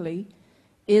politically,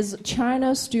 is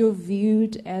China still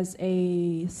viewed as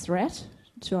a threat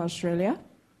to Australia,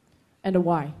 and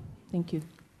why? Thank you.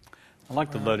 I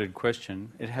like the loaded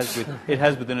question. It has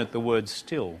within it the word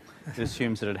still. It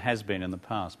assumes that it has been in the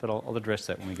past, but I'll address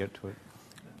that when we get to it.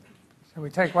 So we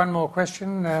take one more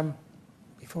question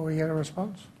before we get a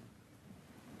response.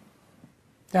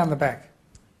 Down the back.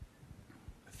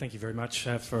 Thank you very much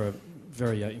for a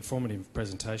very informative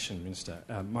presentation, Minister.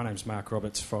 My name's Mark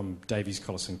Roberts from Davies,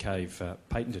 Collison Cave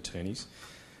Patent Attorneys.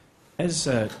 As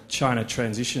China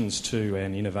transitions to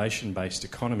an innovation-based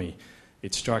economy,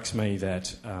 it strikes me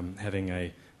that having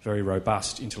a very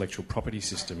robust intellectual property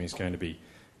system is going to be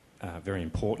very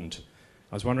important.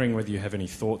 I was wondering whether you have any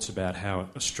thoughts about how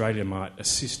Australia might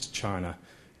assist China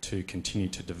to continue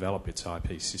to develop its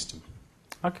IP system.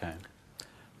 Okay.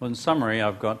 Well, in summary,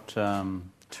 I've got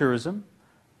tourism,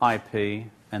 IP,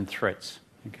 and threats.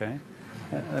 Okay.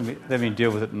 Let me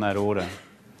deal with it in that order.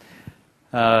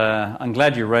 I'm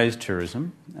glad you raised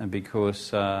tourism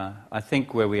because I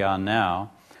think where we are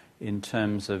now in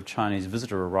terms of Chinese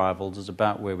visitor arrivals is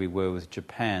about where we were with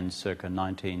Japan circa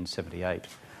 1978.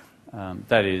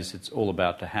 That is, it's all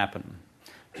about to happen.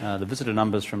 The visitor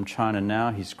numbers from China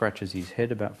now, he scratches his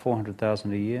head, about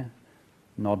 400,000 a year.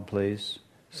 Nod, please.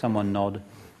 Someone nod.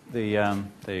 There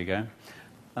you go.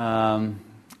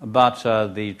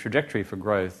 But the trajectory for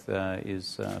growth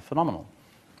is phenomenal.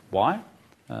 Why?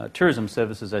 Tourism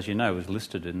services, as you know, is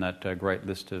listed in that great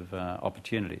list of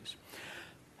opportunities.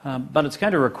 But it's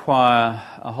going to require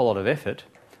a whole lot of effort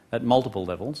at multiple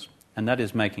levels, and that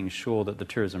is making sure that the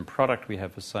tourism product we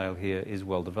have for sale here is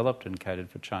well developed and catered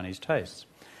for Chinese tastes.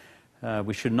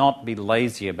 We should not be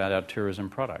lazy about our tourism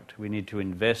product. We need to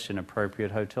invest in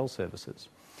appropriate hotel services.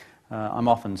 I'm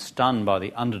often stunned by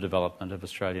the underdevelopment of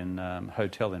Australian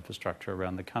hotel infrastructure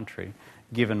around the country,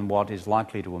 given what is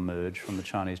likely to emerge from the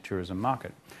Chinese tourism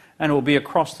market. And it will be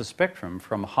across the spectrum,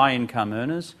 from high-income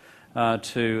earners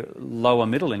to lower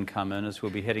middle-income earners who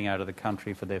will be heading out of the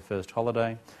country for their first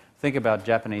holiday. Think about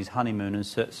Japanese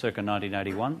honeymooners circa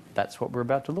 1981. That's what we're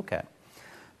about to look at.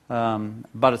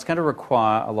 But it's going to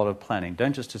require a lot of planning.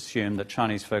 Don't just assume that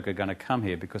Chinese folk are going to come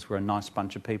here because we're a nice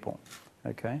bunch of people.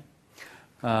 Okay?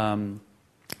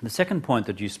 The second point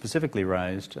that you specifically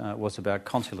raised was about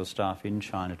consular staff in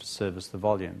China to service the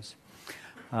volumes.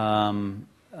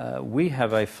 We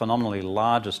have a phenomenally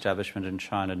large establishment in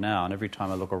China now, and every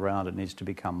time I look around it needs to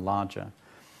become larger.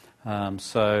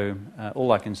 So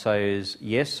all I can say is,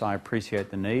 yes, I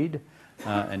appreciate the need,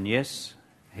 and yes,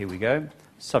 here we go,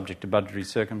 subject to budgetary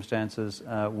circumstances,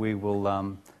 we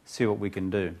will see what we can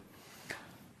do.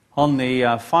 On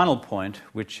the final point,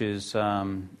 which is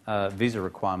visa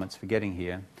requirements for getting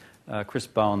here, Chris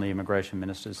Bowen, the Immigration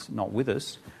Minister, is not with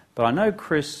us, but I know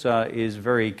Chris is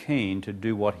very keen to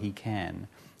do what he can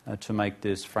to make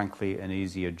this, frankly, an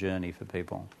easier journey for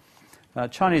people.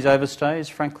 Chinese overstays,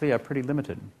 frankly, are pretty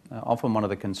limited. Often one of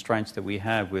the constraints that we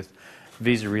have with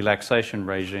visa relaxation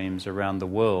regimes around the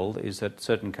world is that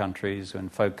certain countries, when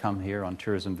folk come here on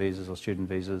tourism visas or student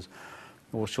visas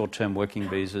or short-term working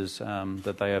visas,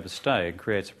 that they overstay. It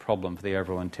creates a problem for the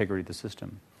overall integrity of the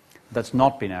system. That's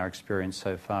not been our experience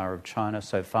so far of China,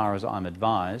 so far as I'm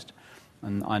advised,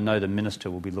 and I know the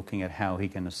Minister will be looking at how he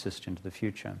can assist into the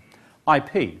future.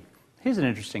 IP. Here's an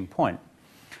interesting point.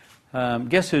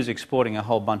 Guess who's exporting a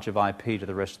whole bunch of IP to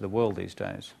the rest of the world these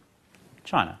days?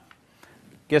 China.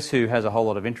 Guess who has a whole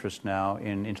lot of interest now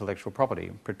in intellectual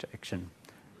property protection?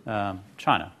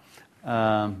 China.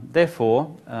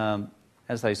 Therefore,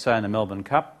 as they say in the Melbourne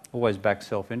Cup, always back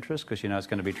self-interest because you know it's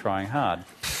going to be trying hard.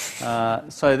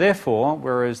 So therefore,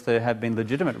 whereas there have been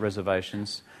legitimate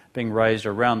reservations being raised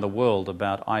around the world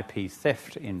about IP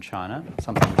theft in China,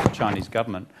 something which the Chinese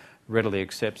government readily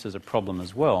accepts as a problem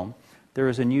as well, there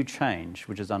is a new change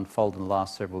which has unfolded in the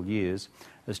last several years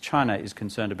as China is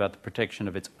concerned about the protection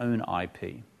of its own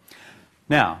IP.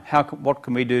 Now, what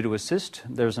can we do to assist?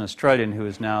 There's an Australian who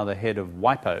is now the head of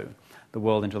WIPO, the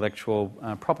World Intellectual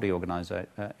Property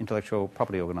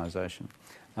Organisation,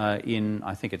 in,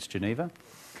 I think it's Geneva.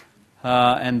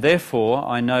 And therefore,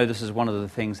 I know this is one of the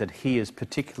things that he is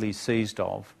particularly seized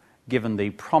of, given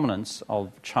the prominence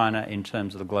of China in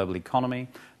terms of the global economy,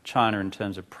 China in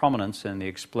terms of prominence in the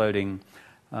exploding,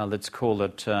 let's call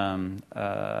it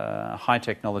high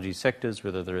technology sectors,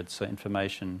 whether it's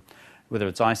information, whether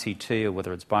it's ICT or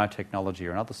whether it's biotechnology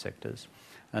or in other sectors.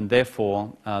 And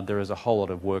therefore, there is a whole lot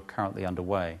of work currently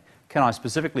underway. Can I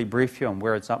specifically brief you on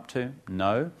where it's up to?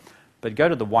 No. But go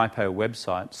to the WIPO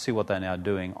website, see what they're now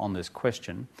doing on this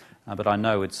question. But I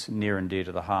know it's near and dear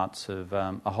to the hearts of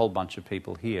a whole bunch of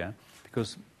people here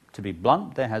because, to be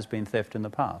blunt, there has been theft in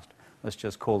the past. Let's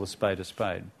just call a spade a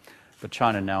spade. But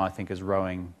China now, I think, is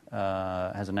rowing,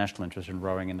 has a national interest in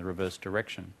rowing in the reverse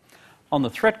direction. On the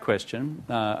threat question,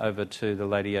 over to the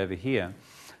lady over here,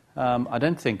 I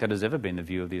don't think that has ever been the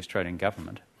view of the Australian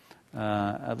government.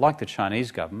 Like the Chinese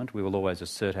government, we will always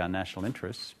assert our national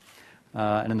interests.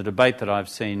 And in the debate that I've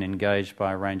seen engaged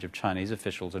by a range of Chinese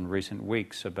officials in recent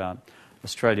weeks about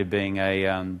Australia being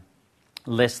a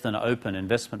less than open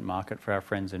investment market for our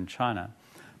friends in China,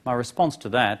 my response to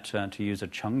that, to use a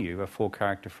chengyu, a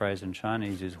four-character phrase in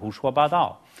Chinese, is 胡说八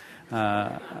道,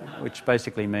 which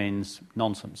basically means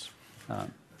nonsense,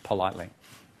 politely.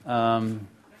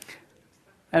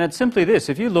 And it's simply this.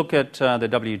 If you look at the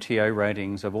WTO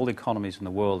ratings of all economies in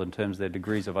the world in terms of their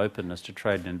degrees of openness to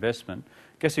trade and investment,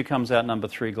 guess who comes out number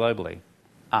 3 globally?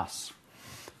 Us.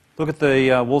 Look at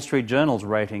the Wall Street Journal's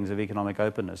ratings of economic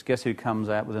openness. Guess who comes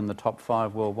out within the top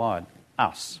 5 worldwide?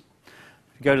 Us.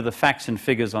 If you go to the facts and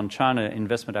figures on China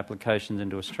investment applications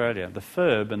into Australia, the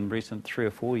FIRB in recent 3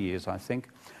 or 4 years, I think,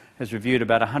 has reviewed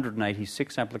about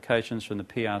 186 applications from the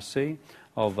PRC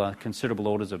of considerable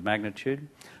orders of magnitude.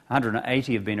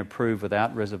 180 have been approved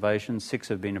without reservations, 6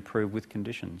 have been approved with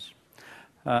conditions.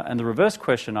 And the reverse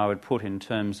question I would put in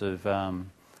terms of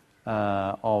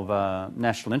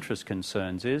national interest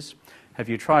concerns is, have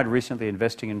you tried recently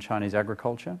investing in Chinese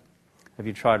agriculture? Have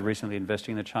you tried recently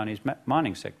investing in the Chinese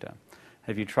mining sector?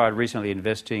 Have you tried recently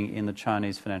investing in the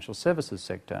Chinese financial services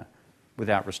sector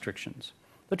without restrictions?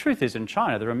 The truth is, in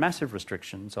China, there are massive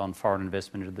restrictions on foreign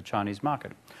investment into the Chinese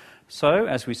market. So,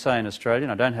 as we say in Australia,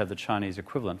 and I don't have the Chinese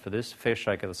equivalent for this, fair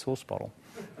shake of the sauce bottle.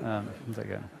 There you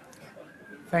go.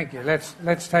 Thank you.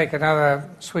 Let's take another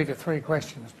suite of 3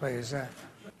 questions, please.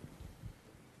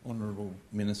 Honourable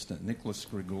Minister, Nicholas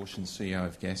Grigorsian, CEO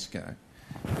of Gasco.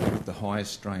 With the high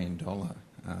Australian dollar,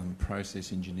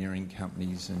 process engineering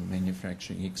companies and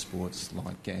manufacturing exports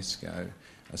like Gasco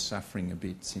are suffering a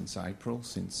bit since April.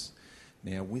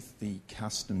 Now, with the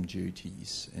custom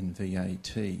duties and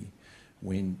VAT,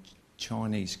 when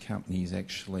Chinese companies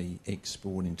actually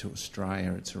export into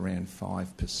Australia, it's around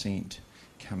 5%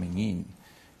 coming in.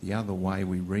 The other way,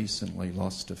 we recently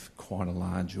lost quite a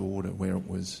large order where it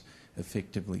was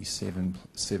effectively 17%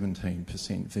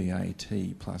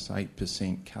 VAT plus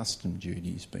 8% custom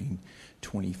duties, being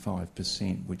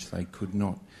 25%, which they could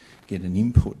not get an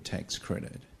input tax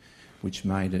credit, which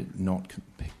made it not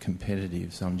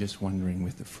competitive. So I'm just wondering,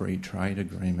 with the free trade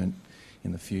agreement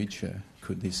in the future,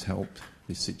 could this help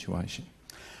this situation?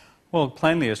 Well,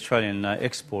 plainly Australian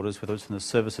exporters, whether it's in the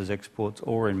services exports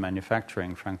or in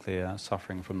manufacturing, frankly, are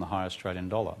suffering from the high Australian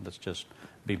dollar. Let's just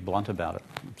be blunt about it.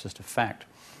 It's just a fact.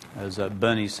 As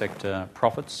Bernie's sector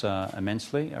profits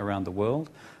immensely around the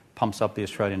world, pumps up the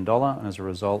Australian dollar, and as a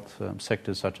result,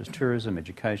 sectors such as tourism,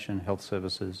 education, health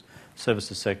services,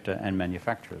 services sector and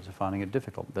manufacturers are finding it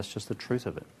difficult. That's just the truth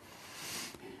of it.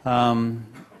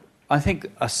 I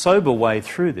think a sober way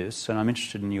through this, and I'm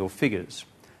interested in your figures,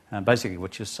 basically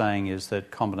what you're saying is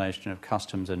that combination of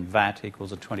customs and VAT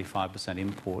equals a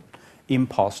 25%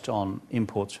 impost on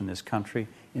imports from this country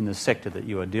in the sector that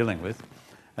you are dealing with,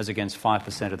 as against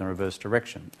 5% in the reverse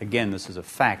direction. Again, this is a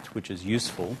fact which is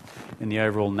useful in the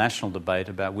overall national debate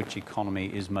about which economy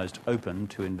is most open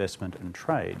to investment and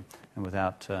trade and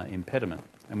without impediment.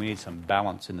 And we need some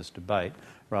balance in this debate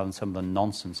rather than some of the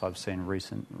nonsense I've seen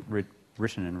written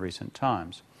in recent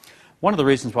times. One of the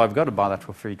reasons why we've got a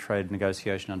bilateral free trade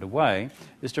negotiation underway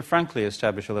is to frankly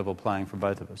establish a level playing for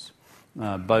both of us,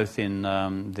 both in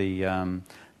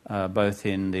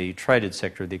the traded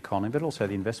sector of the economy, but also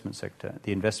the investment sector,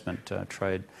 the investment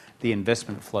trade, the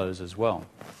investment flows as well.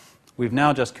 We've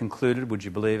now just concluded, would you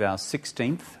believe, our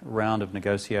 16th round of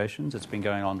negotiations. It's been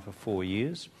going on for 4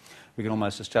 years. We can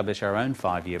almost establish our own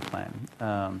 5-year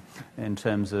plan in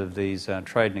terms of these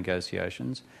trade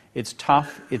negotiations. It's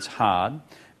tough, it's hard,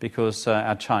 because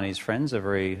our Chinese friends are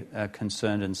very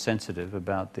concerned and sensitive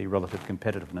about the relative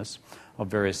competitiveness of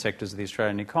various sectors of the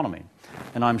Australian economy.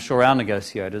 And I'm sure our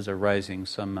negotiators are raising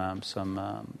some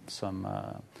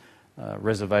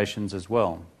reservations as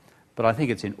well. But I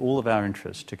think it's in all of our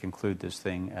interest to conclude this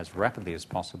thing as rapidly as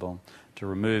possible, to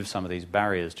remove some of these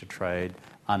barriers to trade,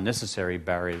 unnecessary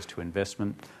barriers to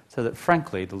investment, so that,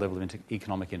 frankly, the level of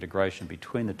economic integration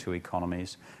between the two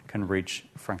economies can reach,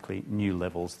 frankly, new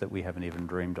levels that we haven't even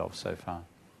dreamed of so far,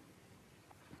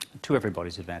 to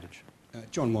everybody's advantage.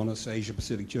 John Wallace, Asia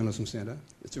Pacific Journalism Centre.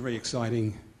 It's a very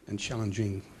exciting and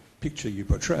challenging picture you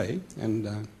portray,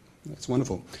 and that's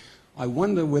wonderful. I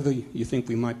wonder whether you think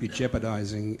we might be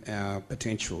jeopardising our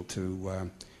potential to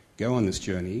go on this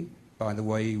journey by the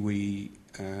way we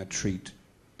treat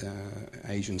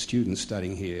Asian students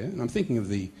studying here. And I'm thinking of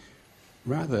the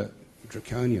rather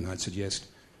draconian, I'd suggest,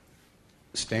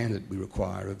 standard we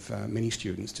require of many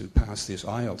students to pass this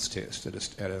IELTS test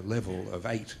at a level of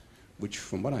 8, which,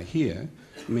 from what I hear,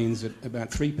 means that about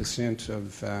 3%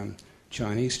 of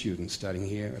Chinese students studying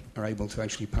here are able to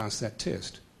actually pass that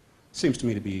test. Seems to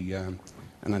me to be an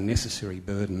unnecessary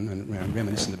burden and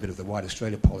reminiscent a bit of the White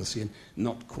Australia policy and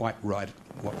not quite right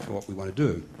for what we want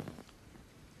to do.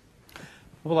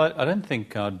 Well, I don't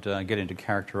think I'd get into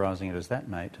characterising it as that,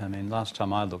 mate. I mean, last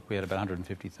time I looked, we had about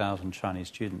 150,000 Chinese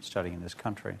students studying in this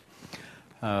country.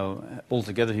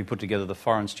 Altogether, if you put together the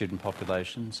foreign student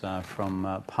populations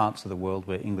from parts of the world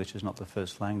where English is not the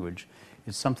first language,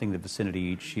 is something in the vicinity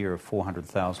each year of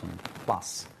 400,000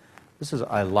 plus. This is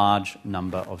a large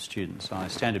number of students. I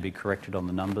stand to be corrected on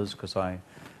the numbers because I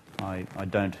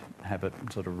don't have it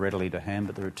sort of readily to hand,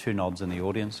 but there are 2 nods in the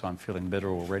audience, so I'm feeling better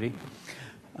already.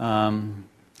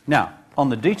 Now, on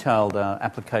the detailed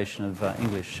application of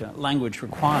English language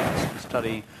requirements to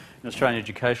study in Australian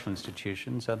educational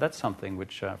institutions, that's something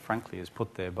which, frankly, is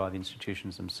put there by the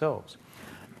institutions themselves.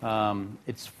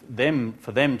 It's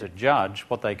for them to judge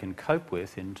what they can cope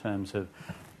with in terms of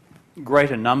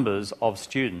greater numbers of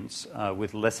students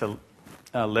with lesser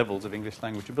levels of English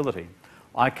language ability.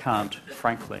 I can't,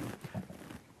 frankly,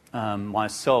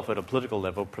 myself at a political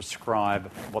level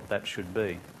prescribe what that should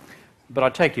be. But I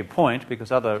take your point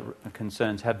because other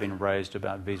concerns have been raised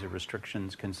about visa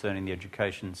restrictions concerning the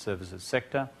education services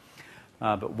sector.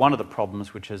 But one of the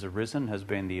problems which has arisen has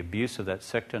been the abuse of that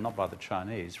sector, not by the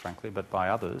Chinese, frankly, but by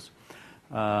others,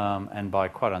 and by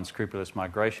quite unscrupulous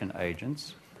migration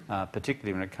agents,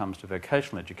 particularly when it comes to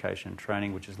vocational education and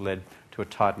training, which has led to a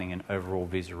tightening in overall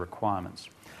visa requirements.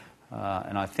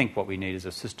 And I think what we need is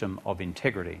a system of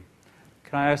integrity.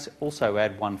 Can I also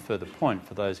add one further point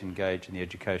for those engaged in the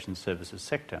education services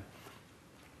sector?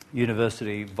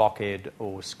 University, voc ed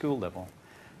or school level.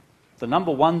 The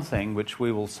number one thing which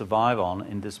we will survive on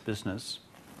in this business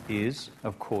is,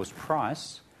 of course,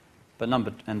 price,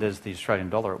 and there's the Australian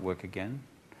dollar at work again,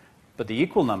 but the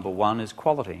equal number one is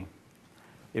quality.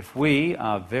 If we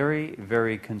are very,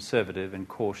 very conservative and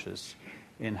cautious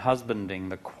in husbanding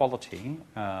the quality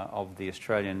of the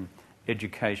Australian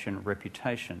education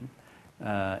reputation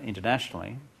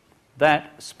internationally,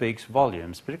 that speaks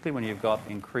volumes, particularly when you've got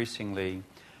increasingly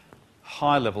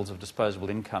high levels of disposable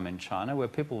income in China where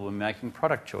people were making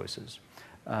product choices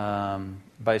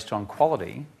based on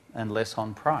quality and less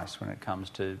on price when it comes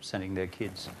to sending their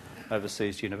kids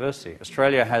overseas to university.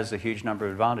 Australia has a huge number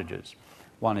of advantages.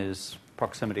 One is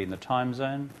proximity in the time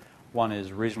zone. One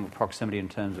is reasonable proximity in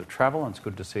terms of travel, and it's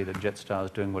good to see that Jetstar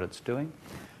is doing what it's doing.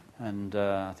 And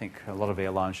I think a lot of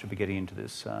airlines should be getting into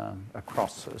this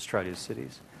across Australia's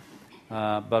cities.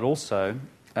 But also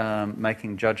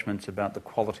making judgments about the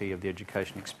quality of the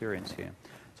education experience here.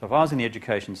 So if I was in the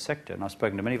education sector, and I've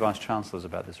spoken to many Vice-Chancellors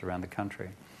about this around the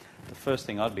country, the first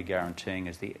thing I'd be guaranteeing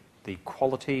is the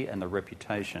quality and the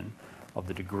reputation of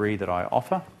the degree that I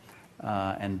offer,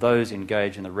 and those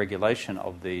engaged in the regulation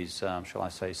of these, shall I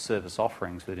say, service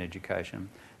offerings within education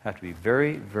have to be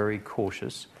very, very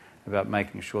cautious about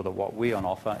making sure that what we on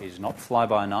offer is not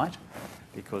fly-by-night,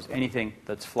 because anything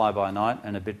that's fly-by-night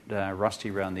and a bit rusty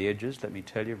around the edges, let me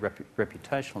tell you,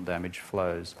 reputational damage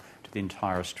flows to the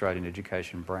entire Australian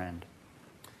education brand.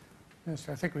 Yes,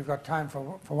 I think we've got time for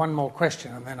one more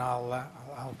question, and then I'll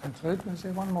conclude. Is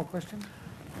there one more question?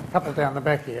 A couple down the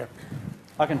back here.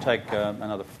 I can take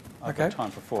another. I've got time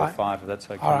for 4 or 5, if that's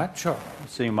okay. All right, sure.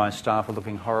 Seeing my staff are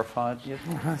looking horrified yet?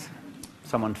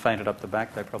 Someone fainted up the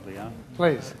back, they probably are.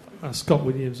 Please. Scott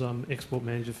Williams, I'm Export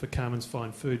Manager for Carmen's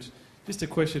Fine Foods. Just a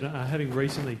question, having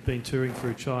recently been touring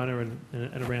through China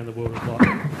and around the world a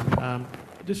lot,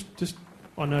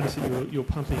 I noticed that you're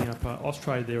pumping up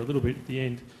Austrade there a little bit at the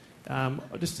end.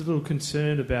 Just a little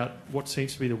concern about what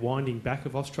seems to be the winding back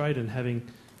of Austrade and having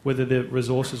whether the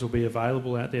resources will be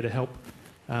available out there to help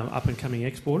up-and-coming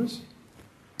exporters,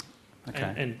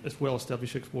 okay, and as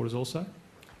well-established exporters also.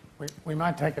 We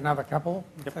might take another couple,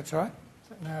 if that's all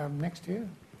right. Next year.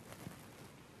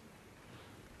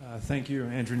 Thank you.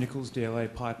 Andrew Nichols,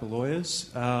 DLA Piper Lawyers.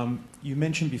 You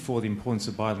mentioned before the importance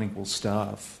of bilingual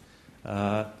staff.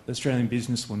 Australian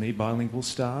business will need bilingual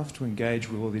staff to engage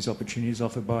with all these opportunities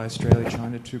offered by Australia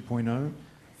China 2.0.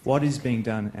 What is being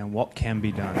done and what can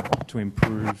be done to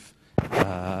improve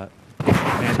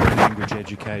Mandarin language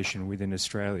education within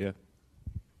Australia?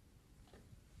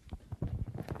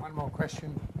 One more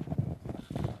question.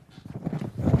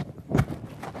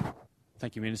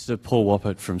 Thank you, Minister. Paul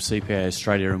Woppert from CPA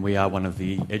Australia, and we are one of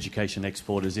the education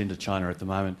exporters into China at the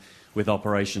moment, with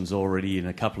operations already in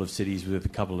a couple of cities, with a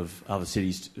couple of other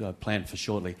cities planned for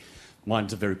shortly.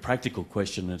 Mine's a very practical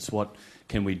question. It's what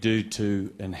can we do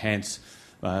to enhance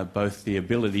both the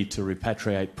ability to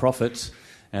repatriate profits,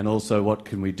 and also what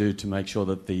can we do to make sure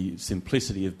that the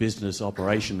simplicity of business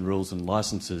operation rules and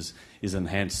licences is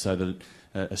enhanced so that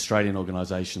Australian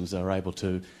organisations are able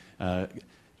to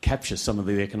capture some of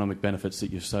the economic benefits that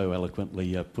you've so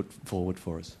eloquently put forward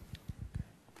for us.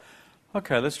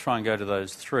 Okay, let's try and go to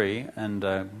those 3. And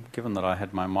given that I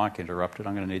had my mic interrupted,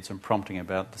 I'm going to need some prompting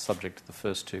about the subject of the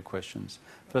first 2 questions.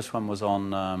 First one was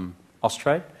on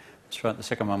Austrade. That's right. The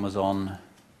second one was on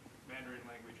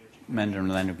Mandarin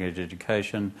language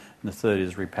education. And the third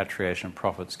is repatriation of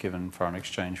profits given foreign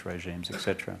exchange regimes,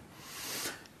 etc.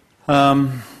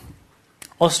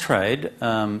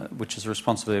 Austrade, which is the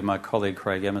responsibility of my colleague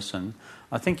Craig Emerson,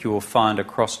 I think you will find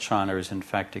across China is in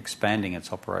fact expanding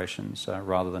its operations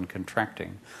rather than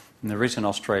contracting. In the recent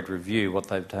Austrade review, what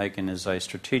they've taken is a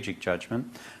strategic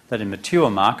judgment that in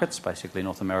mature markets, basically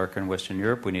North America and Western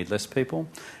Europe, we need less people,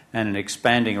 and in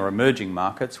expanding or emerging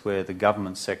markets where the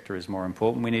government sector is more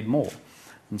important, we need more.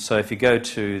 And so if you go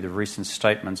to the recent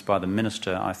statements by the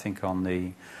Minister, I think on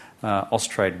the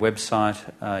Austrade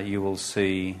website, you will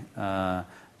see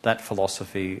that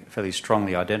philosophy fairly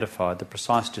strongly identified. The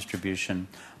precise distribution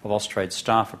of Austrade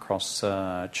staff across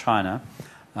China,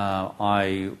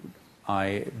 I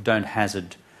don't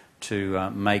hazard to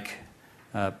make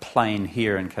plain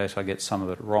here in case I get some of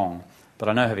it wrong. But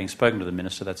I know, having spoken to the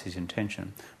Minister, that's his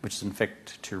intention, which is in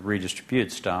fact to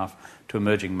redistribute staff to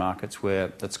emerging markets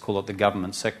where, let's call it the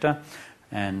government sector,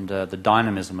 and the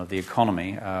dynamism of the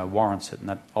economy warrants it, and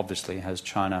that obviously has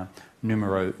China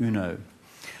numero uno.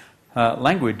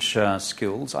 Language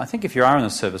skills, I think if you are in the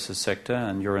services sector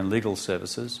and you're in legal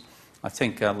services, I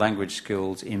think language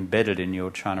skills embedded in your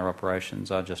China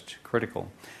operations are just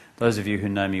critical. Those of you who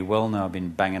know me well know I've been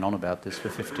banging on about this for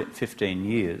 15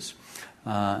 years,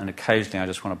 and occasionally I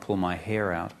just want to pull my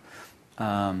hair out.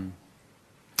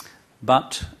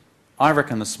 But I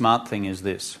reckon the smart thing is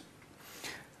this.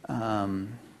 I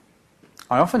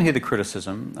often hear the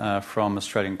criticism from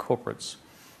Australian corporates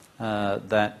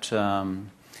that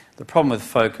the problem with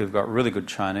folk who've got really good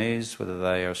Chinese, whether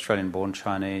they are Australian-born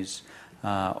Chinese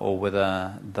or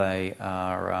whether they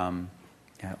are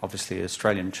obviously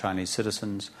Australian Chinese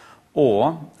citizens,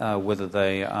 or whether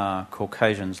they are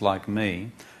Caucasians like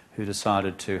me who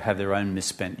decided to have their own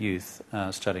misspent youth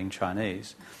studying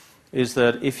Chinese, is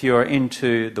that if you're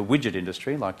into the widget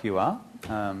industry, like you are,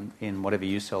 in whatever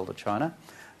you sell to China,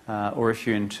 or if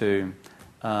you're into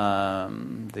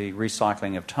the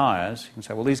recycling of tyres, you can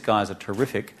say, well, these guys are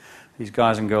terrific. These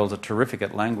guys and girls are terrific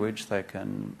at language. They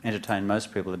can entertain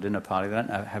most people at a dinner party. They don't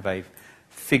have a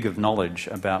fig of knowledge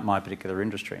about my particular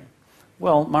industry.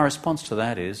 Well, my response to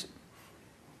that is,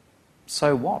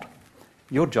 so what?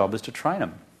 Your job is to train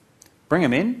them. Bring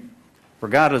them in,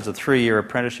 regard it as a 3-year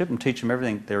apprenticeship, and teach them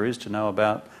everything there is to know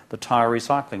about the tyre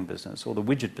recycling business or the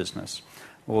widget business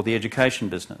or the education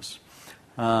business.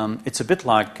 It's a bit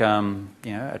like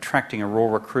attracting a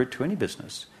raw recruit to any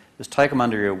business. Just take them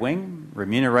under your wing,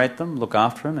 remunerate them, look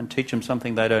after them, and teach them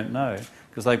something they don't know,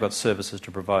 because they've got services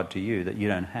to provide to you that you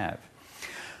don't have.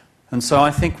 And so I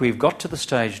think we've got to the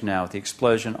stage now with the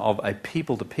explosion of a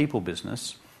people-to-people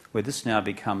business where this now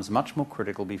becomes much more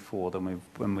critical before than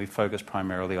when we focus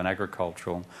primarily on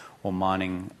agricultural or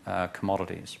mining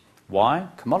commodities. Why?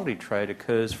 Commodity trade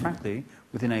occurs, frankly,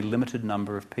 within a limited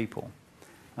number of people.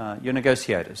 Your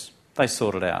negotiators, they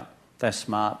sort it out. They're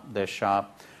smart, they're sharp,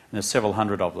 and there's several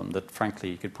hundred of them that, frankly,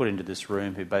 you could put into this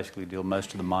room who basically deal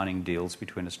most of the mining deals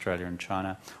between Australia and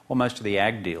China, or most of the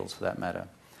ag deals, for that matter.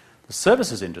 The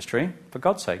services industry, for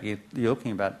God's sake, you're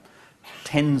looking about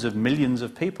tens of millions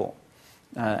of people.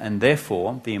 And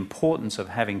therefore, the importance of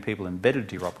having people embedded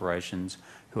to your operations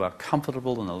who are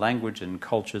comfortable in the language and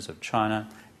cultures of China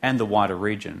and the wider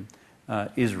region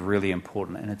is really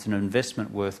important, and it's an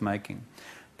investment worth making.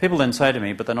 People then say to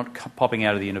me, but they're not popping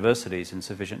out of the universities in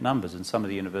sufficient numbers, and some of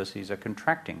the universities are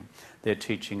contracting their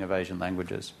teaching of Asian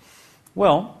languages.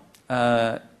 Well,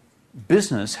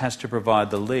 business has to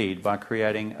provide the lead by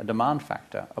creating a demand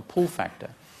factor, a pull factor,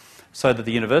 so that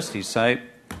the universities say,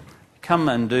 come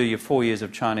and do your 4 years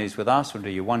of Chinese with us, or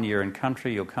do your 1 year in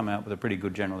country, you'll come out with a pretty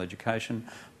good general education,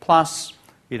 plus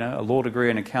a law degree,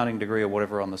 an accounting degree, or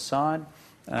whatever on the side,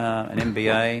 an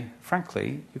MBA.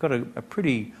 Frankly, you've got a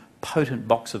pretty potent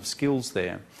box of skills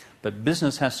there. But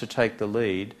business has to take the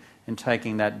lead in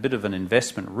taking that bit of an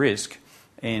investment risk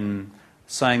in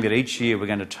saying that each year we're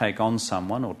going to take on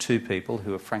someone or two people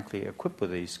who are frankly equipped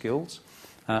with these skills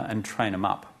and train them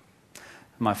up.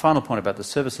 My final point about the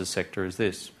services sector is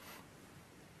this.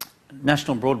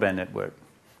 National Broadband Network.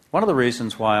 One of the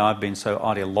reasons why I've been so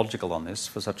ideological on this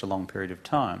for such a long period of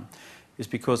time is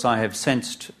because I have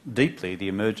sensed deeply the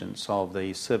emergence of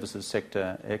the services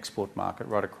sector export market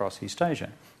right across East Asia,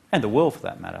 and the world for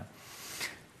that matter.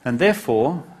 And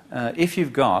therefore, if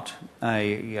you've got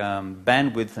a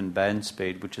bandwidth and band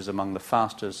speed which is among the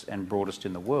fastest and broadest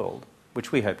in the world,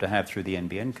 which we hope to have through the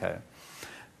NBN Co,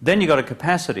 then you've got a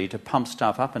capacity to pump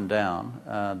stuff up and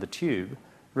down the tube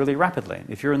really rapidly.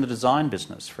 If you're in the design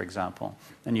business, for example,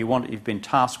 and you've been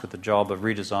tasked with the job of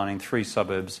redesigning 3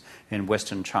 suburbs in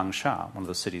western Changsha, one of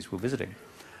the cities we're visiting,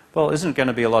 well, isn't it going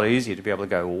to be a lot easier to be able to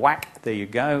go whack, there you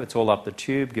go, it's all up the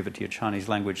tube, give it to your Chinese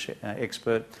language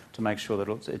expert to make sure that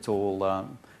it's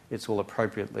all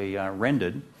appropriately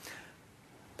rendered.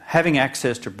 having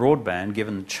access to broadband,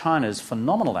 given China's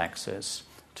phenomenal access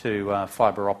to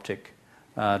fibre optic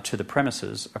to the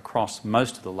premises across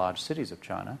most of the large cities of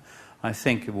China, I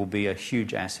think it will be a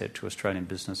huge asset to Australian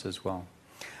business as well.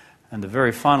 And the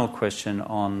very final question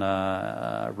on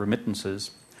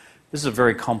remittances, this is a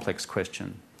very complex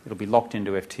question. It'll be locked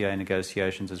into FTA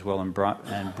negotiations as well, and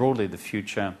broadly the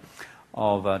future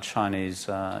of Chinese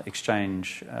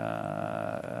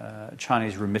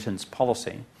Chinese remittance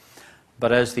policy.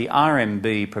 But as the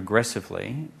RMB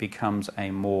progressively becomes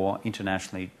a more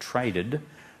internationally traded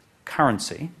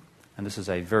currency, and this is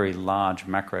a very large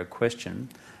macro question,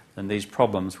 then these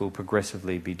problems will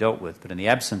progressively be dealt with. But in the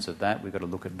absence of that, we've got to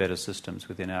look at better systems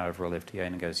within our overall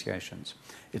FTA negotiations.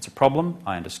 It's a problem,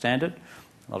 I understand it.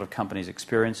 A lot of companies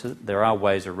experience it. There are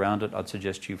ways around it. I'd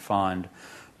suggest you find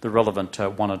the relevant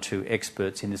one or two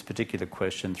experts in this particular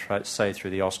question, say through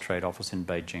the Austrade office in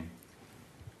Beijing.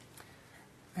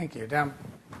 Thank you.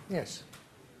 Yes.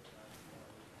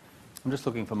 I'm just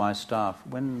looking for my staff.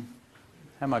 How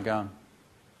am I going?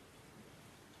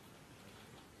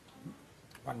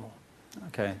 One more.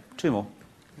 Okay, two more.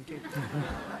 Thank you.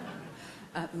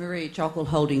 Maria Jockle,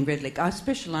 Holding Redlick. I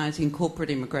specialise in corporate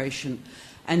immigration,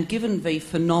 and given the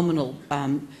phenomenal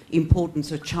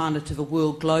importance of China to the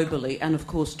world globally and, of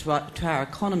course, to our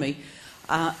economy,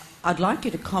 I'd like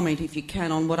you to comment, if you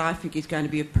can, on what I think is going to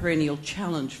be a perennial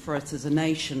challenge for us as a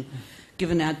nation,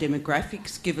 given our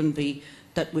demographics, given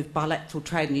that with bilateral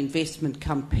trade and investment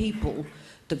come people,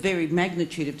 the very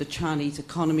magnitude of the Chinese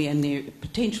economy and their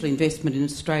potential investment in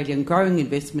Australia and growing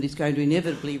investment is going to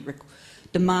inevitably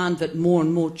demand that more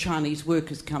and more Chinese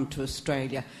workers come to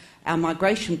Australia. Our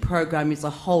migration program is a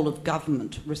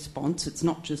whole-of-government response. It's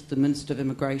not just the Minister of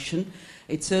Immigration.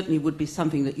 It certainly would be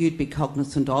something that you'd be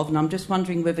cognisant of, and I'm just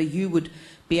wondering whether you would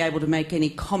be able to make any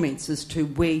comments as to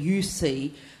where you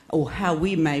see or how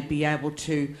we may be able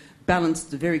to balance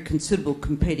the very considerable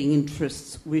competing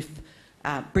interests with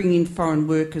bringing in foreign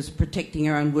workers, protecting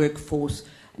our own workforce,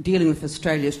 dealing with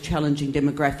Australia's challenging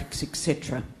demographics,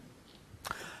 etc.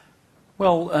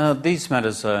 Well, these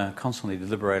matters are constantly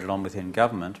deliberated on within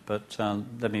government, but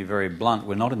let me be very blunt.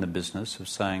 We're not in the business of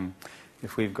saying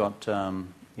if we've got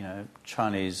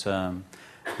Chinese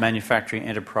manufacturing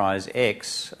enterprise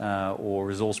X or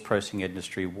resource processing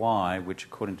industry Y, which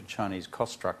according to Chinese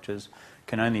cost structures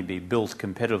can only be built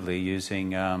competitively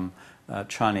using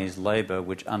Chinese labour,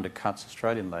 which undercuts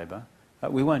Australian labour,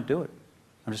 we won't do it.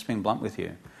 I'm just being blunt with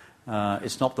you.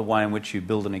 It's not the way in which you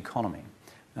build an economy.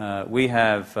 We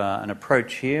have an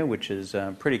approach here which is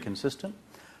pretty consistent.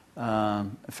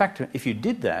 In fact, if you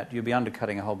did that, you'd be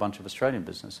undercutting a whole bunch of Australian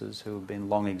businesses who have been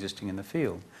long existing in the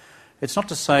field. It's not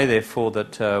to say, therefore,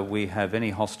 that we have any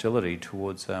hostility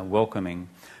towards welcoming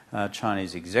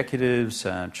Chinese executives,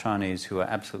 Chinese who are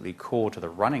absolutely core to the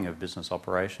running of business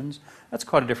operations. That's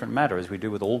quite a different matter, as we do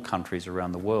with all countries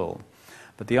around the world.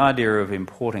 But the idea of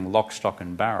importing lock, stock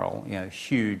and barrel,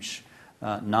 huge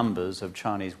numbers of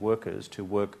Chinese workers to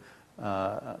work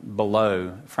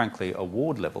below, frankly,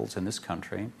 award levels in this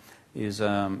country is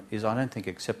I don't think,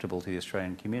 acceptable to the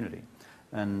Australian community.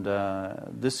 And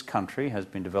this country has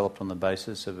been developed on the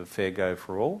basis of a fair go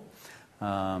for all.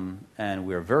 And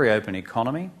we're a very open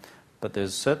economy, but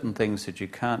there's certain things that you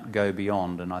can't go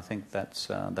beyond, and I think that's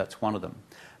one of them.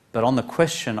 But on the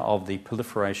question of the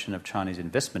proliferation of Chinese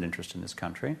investment interest in this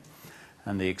country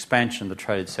and the expansion of the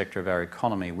traded sector of our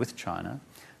economy with China,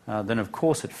 then of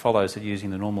course it follows that using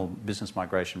the normal business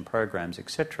migration programs,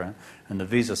 etc., and the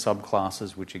visa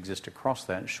subclasses which exist across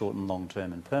that, short and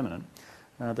long-term and permanent,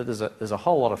 that there's a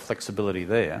whole lot of flexibility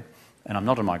there. And I'm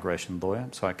not a migration lawyer,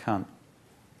 so I can't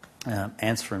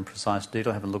answer in precise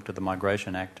detail. I haven't looked at the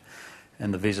Migration Act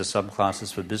and the visa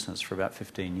subclasses for business for about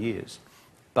 15 years.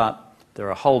 But there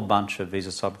are a whole bunch of visa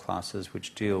subclasses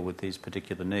which deal with these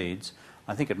particular needs.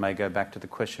 I think it may go back to the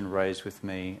question raised with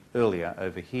me earlier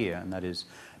over here, and that is,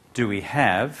 do we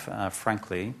have,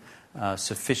 frankly,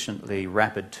 sufficiently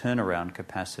rapid turnaround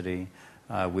capacity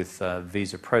with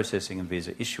visa processing and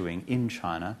visa issuing in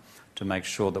China to make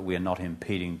sure that we are not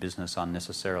impeding business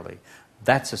unnecessarily?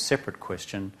 That's a separate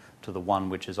question to the one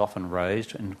which is often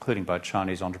raised, including by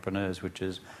Chinese entrepreneurs, which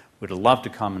is, we'd love to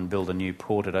come and build a new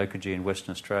port at Oakajee in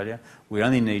Western Australia. We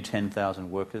only need 10,000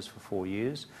 workers for 4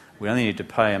 years. We only need to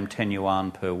pay them 10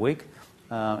 yuan per week,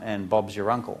 and Bob's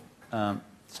your uncle.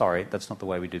 Sorry, that's not the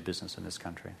way we do business in this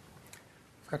country.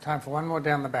 We've got time for one more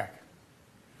down the back.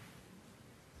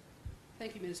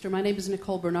 Thank you, Minister. My name is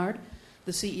Nicole Bernard,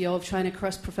 the CEO of China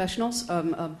Crest Professionals,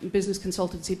 a business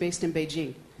consultancy based in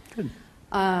Beijing. Good.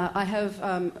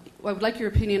 I would like your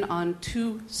opinion on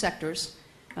two sectors.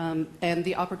 and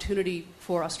the opportunity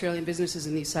for Australian businesses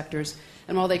in these sectors.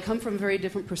 And while they come from very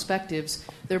different perspectives,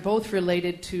 they're both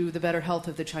related to the better health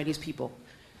of the Chinese people.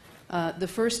 The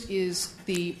first is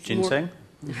the... Ginseng?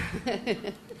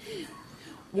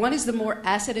 One is the more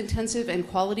asset-intensive and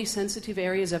quality-sensitive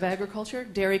areas of agriculture.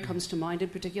 Dairy comes to mind in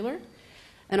particular.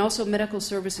 And also medical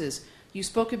services. You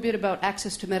spoke a bit about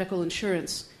access to medical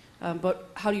insurance, but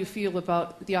how do you feel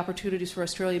about the opportunities for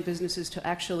Australian businesses to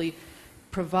actually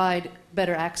provide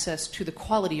better access to the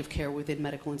quality of care within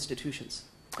medical institutions?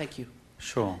 Thank you.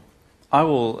 Sure. I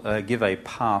will give a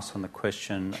pass on the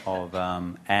question of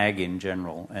ag in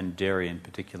general and dairy in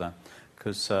particular,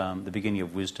 because the beginning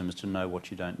of wisdom is to know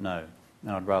what you don't know.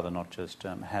 And I'd rather not just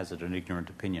hazard an ignorant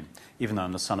opinion, even though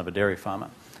I'm the son of a dairy farmer.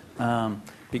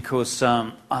 Because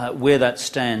where that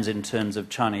stands in terms of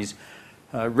Chinese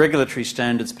regulatory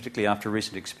standards, particularly after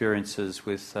recent experiences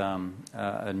with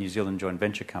a New Zealand joint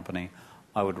venture company,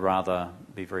 I would rather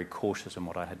be very cautious in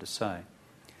what I had to say.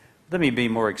 Let me be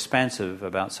more expansive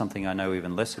about something I know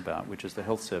even less about, which is the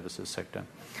health services sector.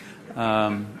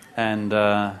 And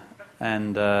let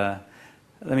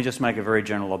me just make a very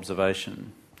general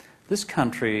observation. This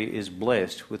country is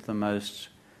blessed with the most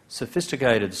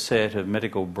sophisticated set of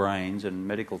medical brains and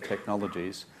medical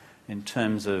technologies in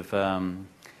terms of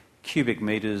cubic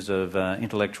metres of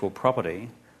intellectual property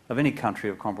of any country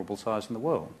of comparable size in the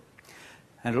world.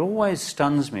 And it always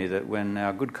stuns me that when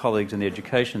our good colleagues in the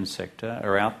education sector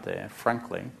are out there,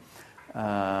 frankly,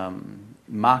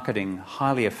 marketing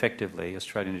highly effectively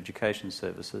Australian education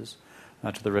services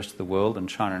to the rest of the world, and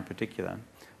China in particular,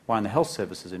 why in the health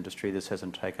services industry this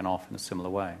hasn't taken off in a similar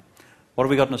way. What have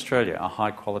we got in Australia? A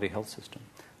high-quality health system.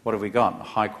 What have we got?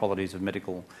 High qualities of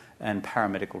medical and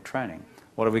paramedical training.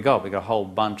 What have we got? We've got a whole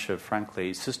bunch of,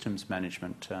 frankly, systems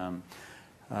management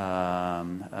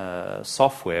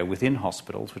software within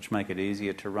hospitals which make it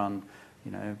easier to run,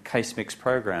 case mix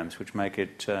programs, which make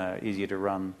it easier to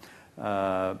run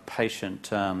patient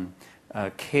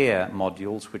care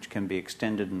modules which can be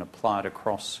extended and applied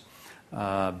across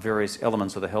various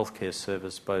elements of the healthcare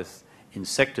service, both in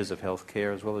sectors of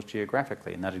healthcare as well as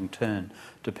geographically, and that in turn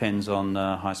depends on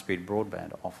high-speed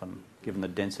broadband often, given the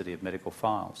density of medical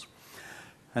files.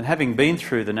 And having been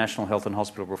through the National Health and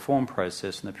Hospital Reform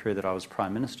process in the period that I was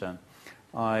Prime Minister,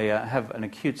 I have an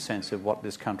acute sense of what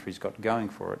this country's got going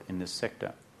for it in this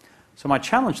sector. So my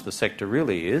challenge to the sector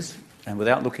really is, and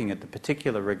without looking at the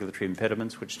particular regulatory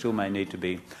impediments which still may need to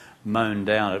be mown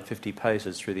down at 50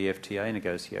 paces through the FTA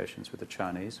negotiations with the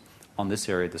Chinese on this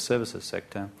area of the services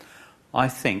sector, I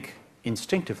think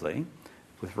instinctively,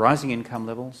 with rising income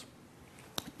levels,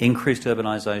 increased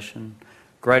urbanisation,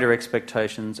 greater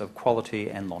expectations of quality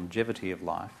and longevity of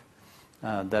life,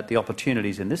 that the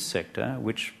opportunities in this sector,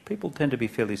 which people tend to be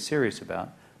fairly serious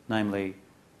about, namely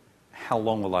how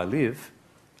long will I live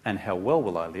and how well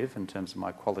will I live in terms of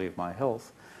my quality of my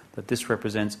health, that this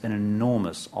represents an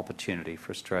enormous opportunity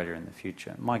for Australia in the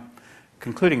future. My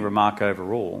concluding remark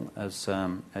overall, as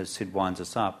Sid winds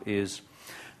us up, is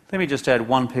let me just add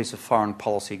one piece of foreign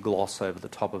policy gloss over the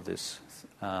top of this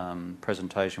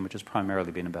presentation, which has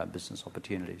primarily been about business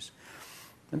opportunities.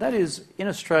 And that is, in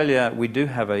Australia, we do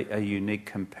have a unique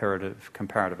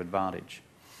comparative advantage.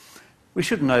 We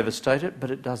shouldn't overstate it, but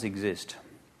it does exist.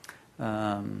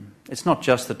 It's not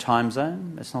just the time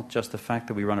zone. It's not just the fact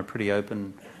that we run a pretty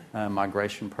open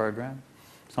migration program.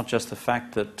 It's not just the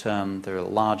fact that there are a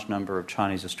large number of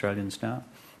Chinese Australians now.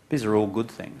 These are all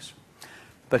good things.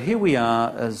 But here we are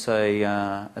as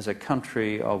a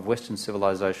country of Western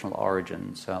civilizational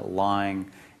origins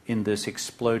lying in this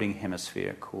exploding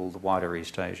hemisphere called the wider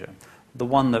East Asia, the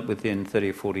one that within 30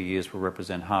 or 40 years will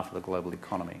represent half of the global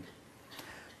economy.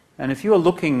 And if you are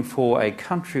looking for a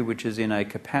country which is in a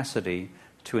capacity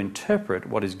to interpret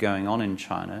what is going on in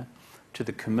China to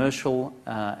the commercial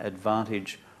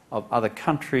advantage of other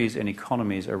countries and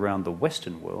economies around the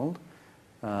Western world,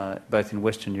 both in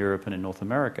Western Europe and in North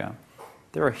America,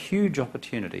 there are huge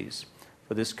opportunities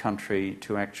for this country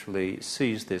to actually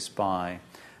seize this by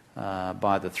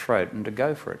the throat and to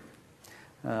go for it.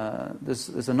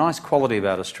 There's a nice quality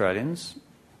about Australians,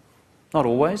 not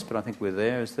always, but I think we're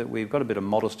there, is that we've got a bit of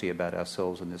modesty about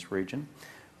ourselves in this region.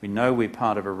 We know we're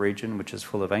part of a region which is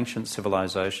full of ancient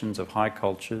civilizations, of high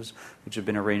cultures, which have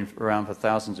been around for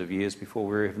thousands of years before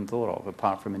we were even thought of,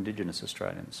 apart from Indigenous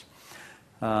Australians.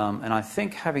 And I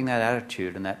think having that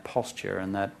attitude and that posture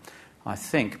and that, I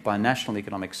think, by national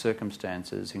economic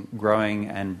circumstances, in growing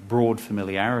and broad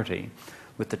familiarity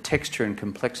with the texture and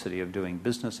complexity of doing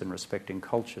business and respecting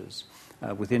cultures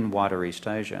within wider East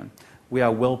Asia, we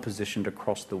are well positioned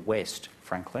across the West,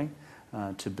 frankly,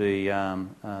 to be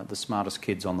the smartest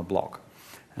kids on the block.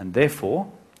 And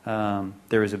therefore,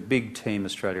 There is a big Team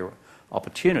Australia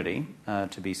opportunity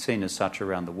to be seen as such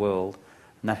around the world,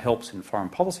 and that helps in foreign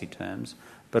policy terms,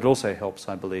 but also helps,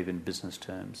 I believe, in business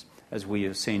terms, as we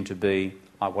are seen to be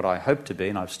what I hope to be,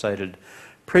 and I've stated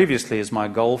previously as my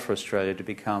goal for Australia to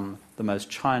become the most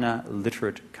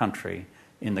China-literate country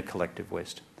in the collective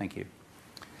West. Thank you.